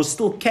Mosaic laws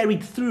still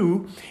carried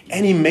through,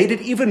 and he made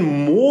it even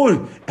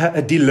more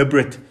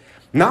deliberate.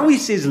 Now he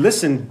says,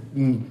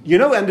 listen,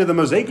 under the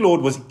Mosaic law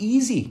it was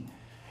easy.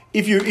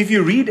 If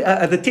you read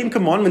the 10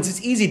 Commandments,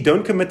 it's easy.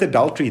 Don't commit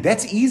adultery.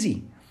 That's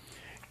easy.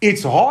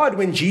 It's hard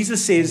when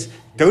Jesus says,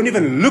 don't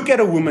even look at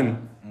a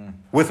woman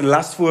with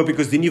lust for her,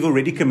 because then you've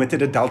already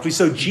committed adultery.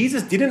 So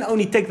Jesus didn't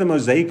only take the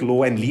Mosaic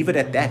law and leave it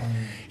at that.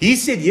 He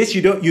said, yes,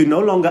 you're no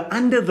longer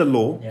under the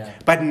law,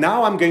 but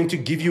now I'm going to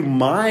give you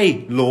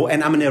my law,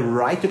 and I'm going to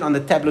write it on the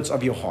tablets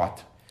of your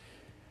heart.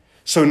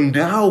 So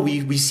now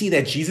we see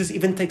that Jesus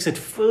even takes it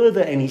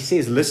further, and he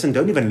says, listen,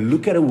 don't even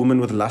look at a woman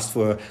with lust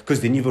for her,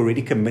 because then you've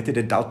already committed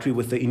adultery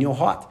with her in your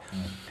heart.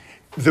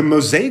 The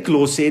Mosaic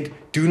law said,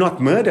 do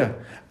not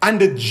murder.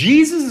 Under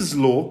Jesus'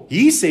 law,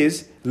 he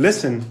says,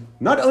 listen,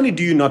 not only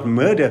do you not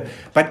murder,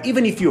 but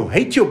even if you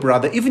hate your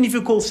brother, even if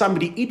you call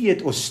somebody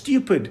idiot or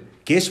stupid,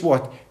 guess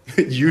what?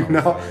 You're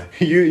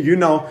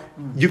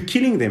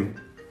killing them.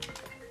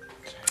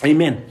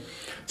 Amen.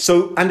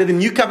 So under the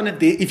new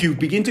covenant, if you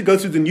begin to go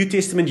through the New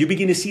Testament, you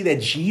begin to see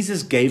that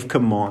Jesus gave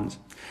commands.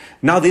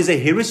 Now there's a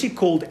heresy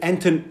called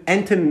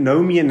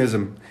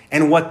antinomianism.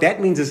 And what that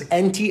means is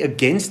anti,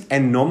 against,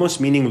 and nomos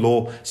meaning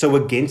law. So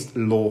against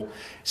law.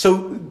 So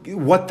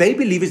what they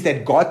believe is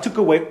that God took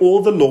away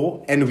all the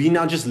law and we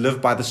now just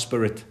live by the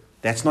Spirit.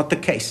 That's not the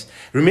case.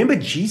 Remember,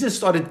 Jesus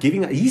started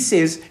giving, he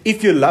says,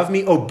 if you love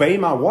me, obey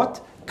my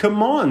what?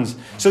 Commands.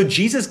 So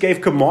Jesus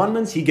gave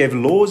commandments, he gave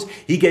laws,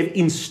 he gave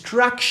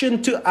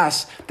instruction to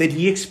us that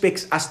he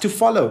expects us to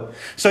follow.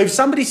 So if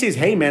somebody says,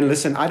 hey man,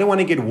 listen, I don't want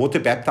to get water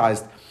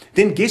baptized,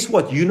 then guess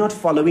what? You're not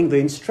following the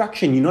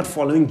instruction. You're not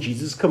following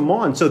Jesus'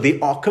 command. So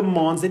there are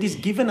commands that he's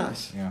given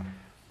us. Yeah.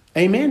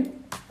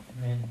 Amen?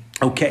 Amen.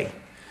 Okay.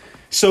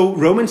 So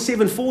Romans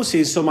 7:4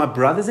 says, so my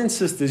brothers and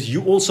sisters,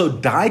 you also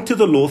died to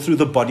the law through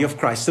the body of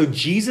Christ. So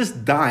Jesus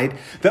died.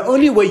 The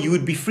only way you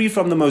would be free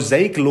from the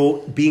Mosaic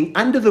law, being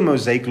under the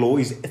Mosaic law,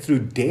 is through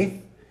death.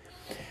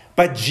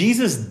 But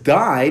Jesus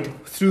died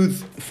to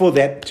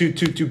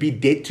be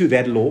dead to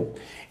that law.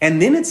 And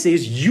then it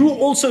says, you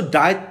also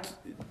died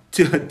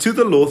to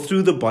the law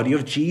through the body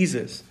of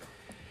Jesus.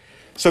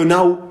 So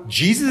now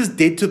Jesus is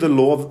dead to the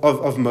law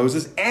of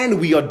Moses, and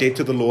we are dead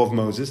to the law of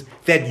Moses,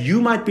 that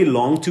you might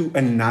belong to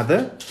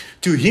another,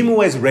 to him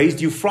who has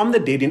raised you from the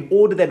dead, in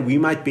order that we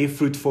might bear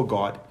fruit for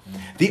God.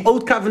 The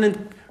old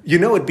covenant,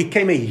 it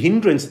became a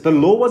hindrance. The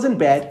law wasn't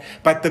bad,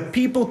 but the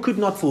people could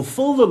not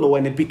fulfill the law,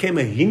 and it became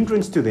a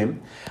hindrance to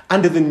them.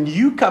 Under the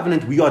new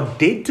covenant, we are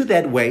dead to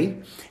that way,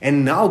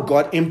 and now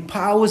God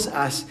empowers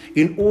us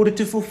in order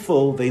to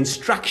fulfill the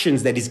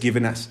instructions that he's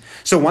given us.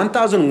 So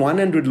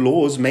 1,100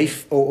 laws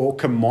or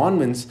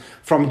commandments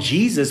from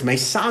Jesus may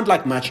sound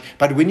like much,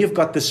 but when you've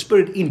got the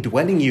Spirit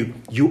indwelling you,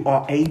 you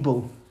are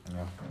able.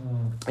 Yeah.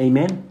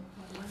 Amen.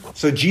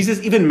 So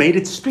Jesus even made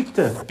it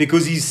stricter,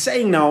 because he's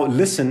saying now,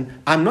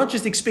 listen, I'm not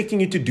just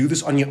expecting you to do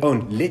this on your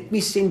own. Let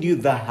me send you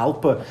the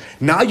helper.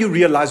 Now you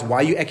realize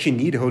why you actually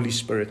need Holy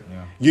Spirit.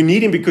 Yeah. You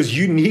need him because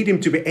you need him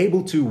to be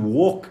able to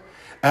walk.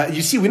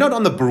 You see, we're not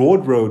on the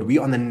broad road.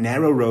 We're on the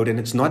narrow road, and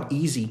it's not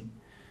easy.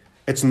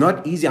 It's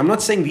not easy. I'm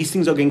not saying these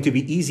things are going to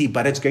be easy,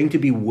 but it's going to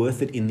be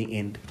worth it in the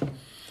end.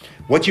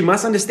 What you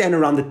must understand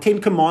around the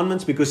 10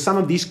 Commandments, because some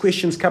of these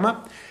questions come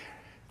up.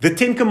 The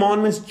 10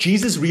 Commandments,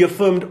 Jesus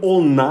reaffirmed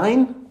all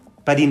 9.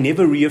 But he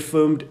never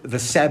reaffirmed the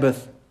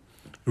Sabbath.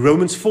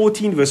 Romans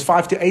 14 verse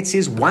 5-8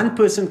 says, one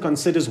person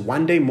considers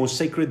one day more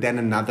sacred than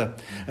another.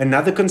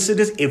 Another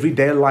considers every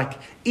day alike.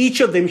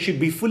 Each of them should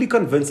be fully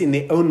convinced in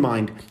their own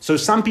mind. So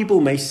some people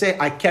may say,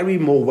 I carry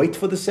more weight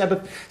for the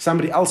Sabbath.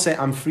 Somebody else say,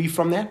 I'm free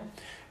from that.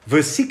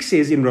 Verse 6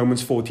 says in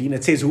Romans 14,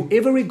 it says,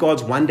 whoever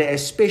regards one day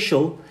as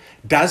special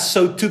does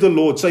so to the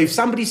Lord. So if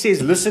somebody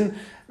says, listen,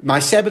 my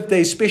Sabbath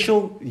day is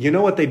special, you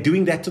know what, they're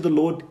doing that to the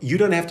Lord. You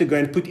don't have to go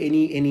and put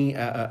any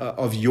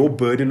of your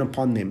burden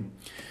upon them.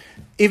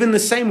 Even the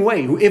same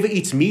way, whoever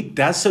eats meat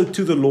does so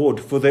to the Lord,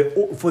 for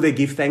they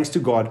give thanks to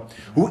God.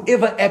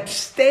 Whoever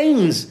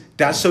abstains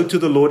does so to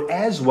the Lord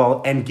as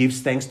well, and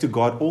gives thanks to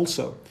God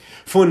also.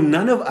 For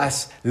none of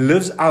us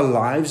lives our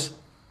lives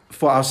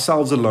for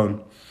ourselves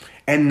alone,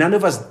 and none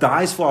of us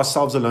dies for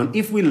ourselves alone.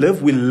 If we live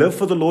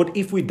for the Lord.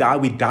 If we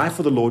die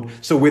for the Lord.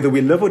 So whether we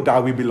live or die,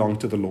 we belong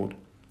to the Lord.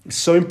 It's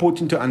so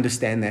important to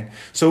understand that.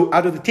 So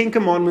out of the 10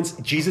 Commandments,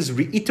 Jesus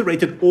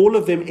reiterated all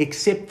of them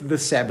except the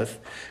Sabbath.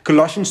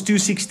 Colossians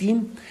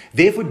 2:16,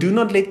 therefore do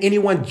not let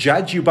anyone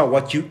judge you by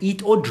what you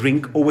eat or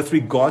drink, or with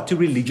regard to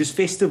religious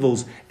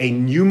festivals, a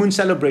new moon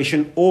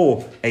celebration,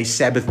 or a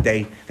Sabbath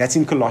day. That's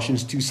in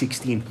Colossians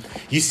 2:16.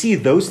 You see,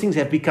 those things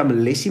have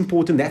become less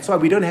important. That's why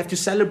we don't have to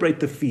celebrate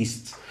the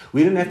feasts.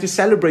 We don't have to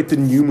celebrate the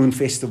new moon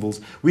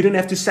festivals. We don't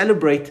have to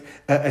celebrate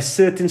a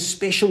certain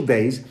special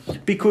days,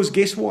 because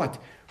guess what?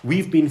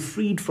 We've been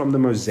freed from the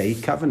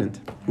Mosaic covenant.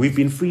 We've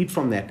been freed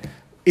from that.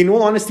 In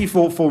all honesty,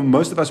 for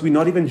most of us, we're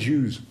not even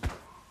Jews.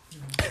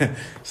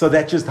 So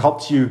that just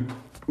helps you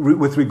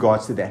with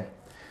regards to that.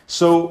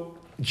 So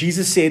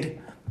Jesus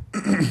said,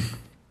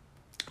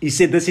 he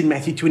said this in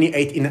Matthew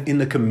 28 in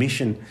the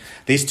commission.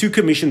 There's two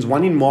commissions,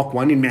 one in Mark,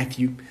 one in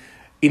Matthew.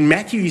 In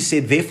Matthew, he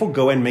said, therefore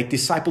go and make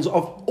disciples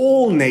of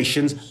all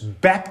nations,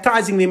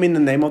 baptizing them in the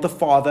name of the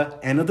Father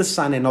and of the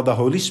Son and of the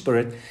Holy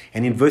Spirit.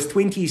 And in verse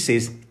 20, he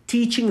says,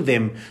 teaching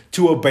them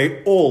to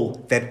obey all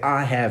that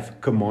I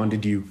have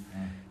commanded you.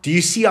 Do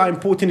you see how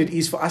important it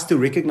is for us to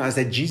recognize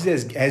that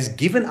Jesus has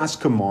given us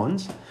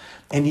commands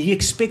and he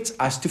expects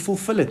us to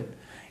fulfill it?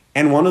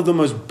 And one of the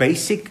most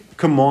basic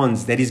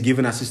commands that he's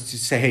given us is to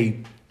say,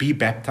 hey, be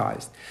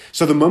baptized.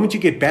 So the moment you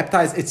get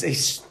baptized, it's a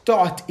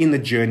start in the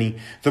journey.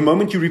 The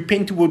moment you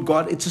repent toward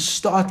God, it's a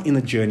start in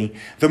the journey.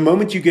 The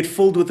moment you get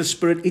filled with the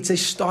Spirit, it's a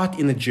start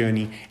in the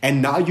journey.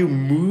 And now you're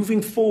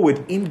moving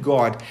forward in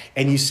God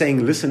and you're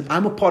saying, listen,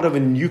 I'm a part of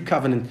a new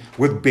covenant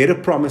with better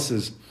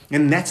promises.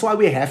 And that's why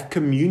we have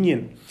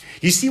communion.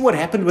 You see what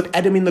happened with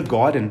Adam in the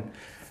garden?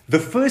 The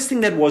first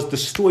thing that was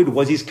destroyed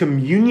was his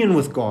communion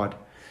with God.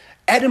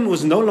 Adam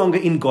was no longer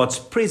in God's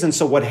presence.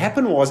 So what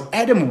happened was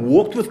Adam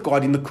walked with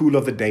God in the cool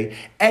of the day.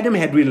 Adam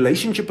had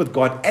relationship with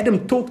God.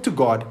 Adam talked to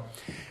God.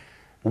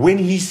 When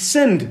he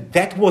sinned,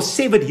 that was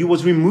severed. He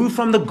was removed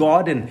from the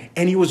garden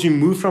and he was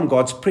removed from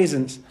God's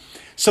presence.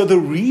 So the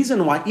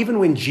reason why, even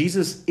when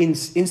Jesus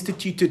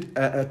instituted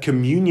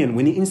communion,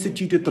 when he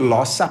instituted the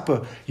Last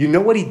Supper, you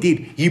know what he did?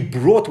 He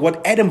brought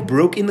what Adam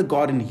broke in the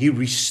garden, he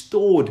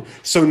restored.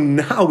 So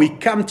now we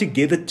come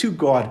together to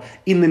God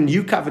in the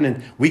new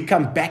covenant. We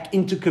come back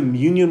into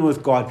communion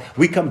with God.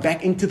 We come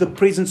back into the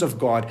presence of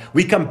God.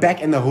 We come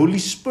back and the Holy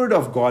Spirit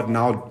of God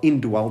now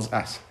indwells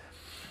us.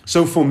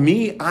 So for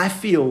me, I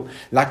feel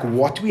like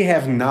what we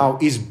have now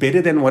is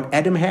better than what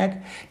Adam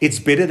had. It's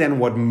better than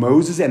what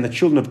Moses and the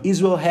children of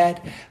Israel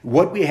had.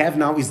 What we have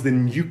now is the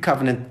new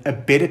covenant, a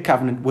better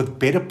covenant with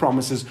better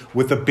promises,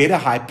 with a better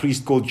high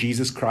priest called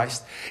Jesus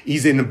Christ.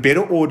 He's in a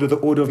better order, the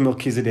order of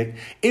Melchizedek.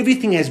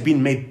 Everything has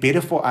been made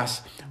better for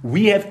us.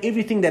 We have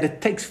everything that it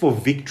takes for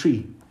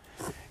victory.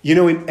 You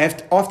know,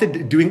 after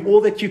doing all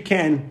that you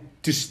can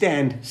to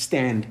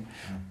stand.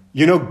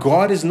 You know,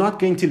 God is not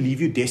going to leave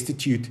you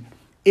destitute.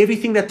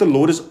 Everything that the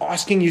Lord is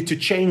asking you to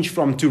change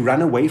from, to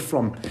run away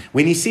from.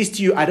 When he says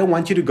to you, I don't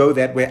want you to go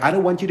that way. I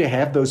don't want you to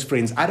have those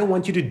friends. I don't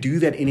want you to do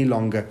that any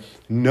longer.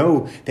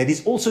 No, that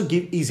is also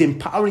is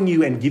empowering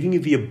you and giving you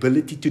the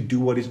ability to do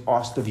what is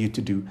asked of you to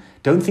do.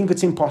 Don't think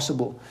it's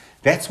impossible.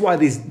 That's why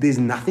there's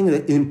nothing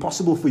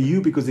impossible for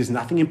you, because there's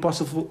nothing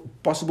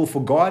possible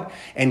for God.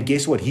 And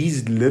guess what?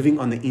 He's living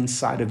on the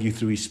inside of you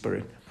through his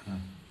Spirit.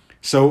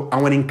 So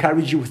I want to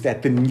encourage you with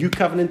that. The new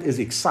covenant is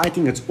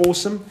exciting. It's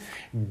awesome.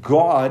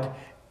 God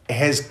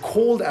has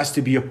called us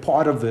to be a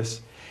part of this.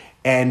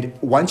 And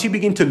once you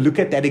begin to look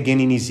at that again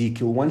in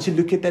Ezekiel, once you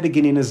look at that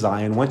again in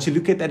Isaiah, and once you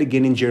look at that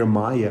again in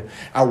Jeremiah,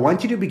 I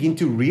want you to begin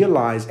to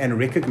realize and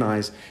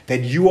recognize that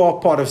you are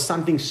part of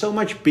something so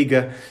much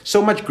bigger,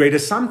 so much greater.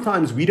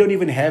 Sometimes we don't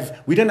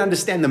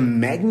understand the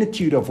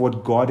magnitude of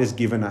what God has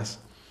given us.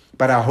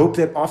 But I hope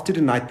that after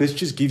tonight, this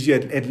just gives you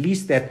at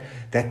least that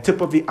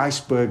tip of the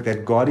iceberg,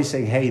 that God is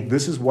saying, hey,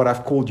 this is what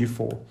I've called you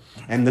for.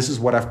 And this is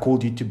what I've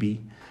called you to be.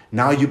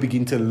 Now you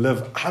begin to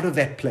live out of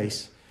that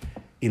place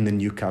in the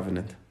new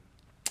covenant.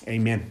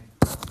 Amen.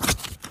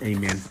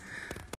 Amen.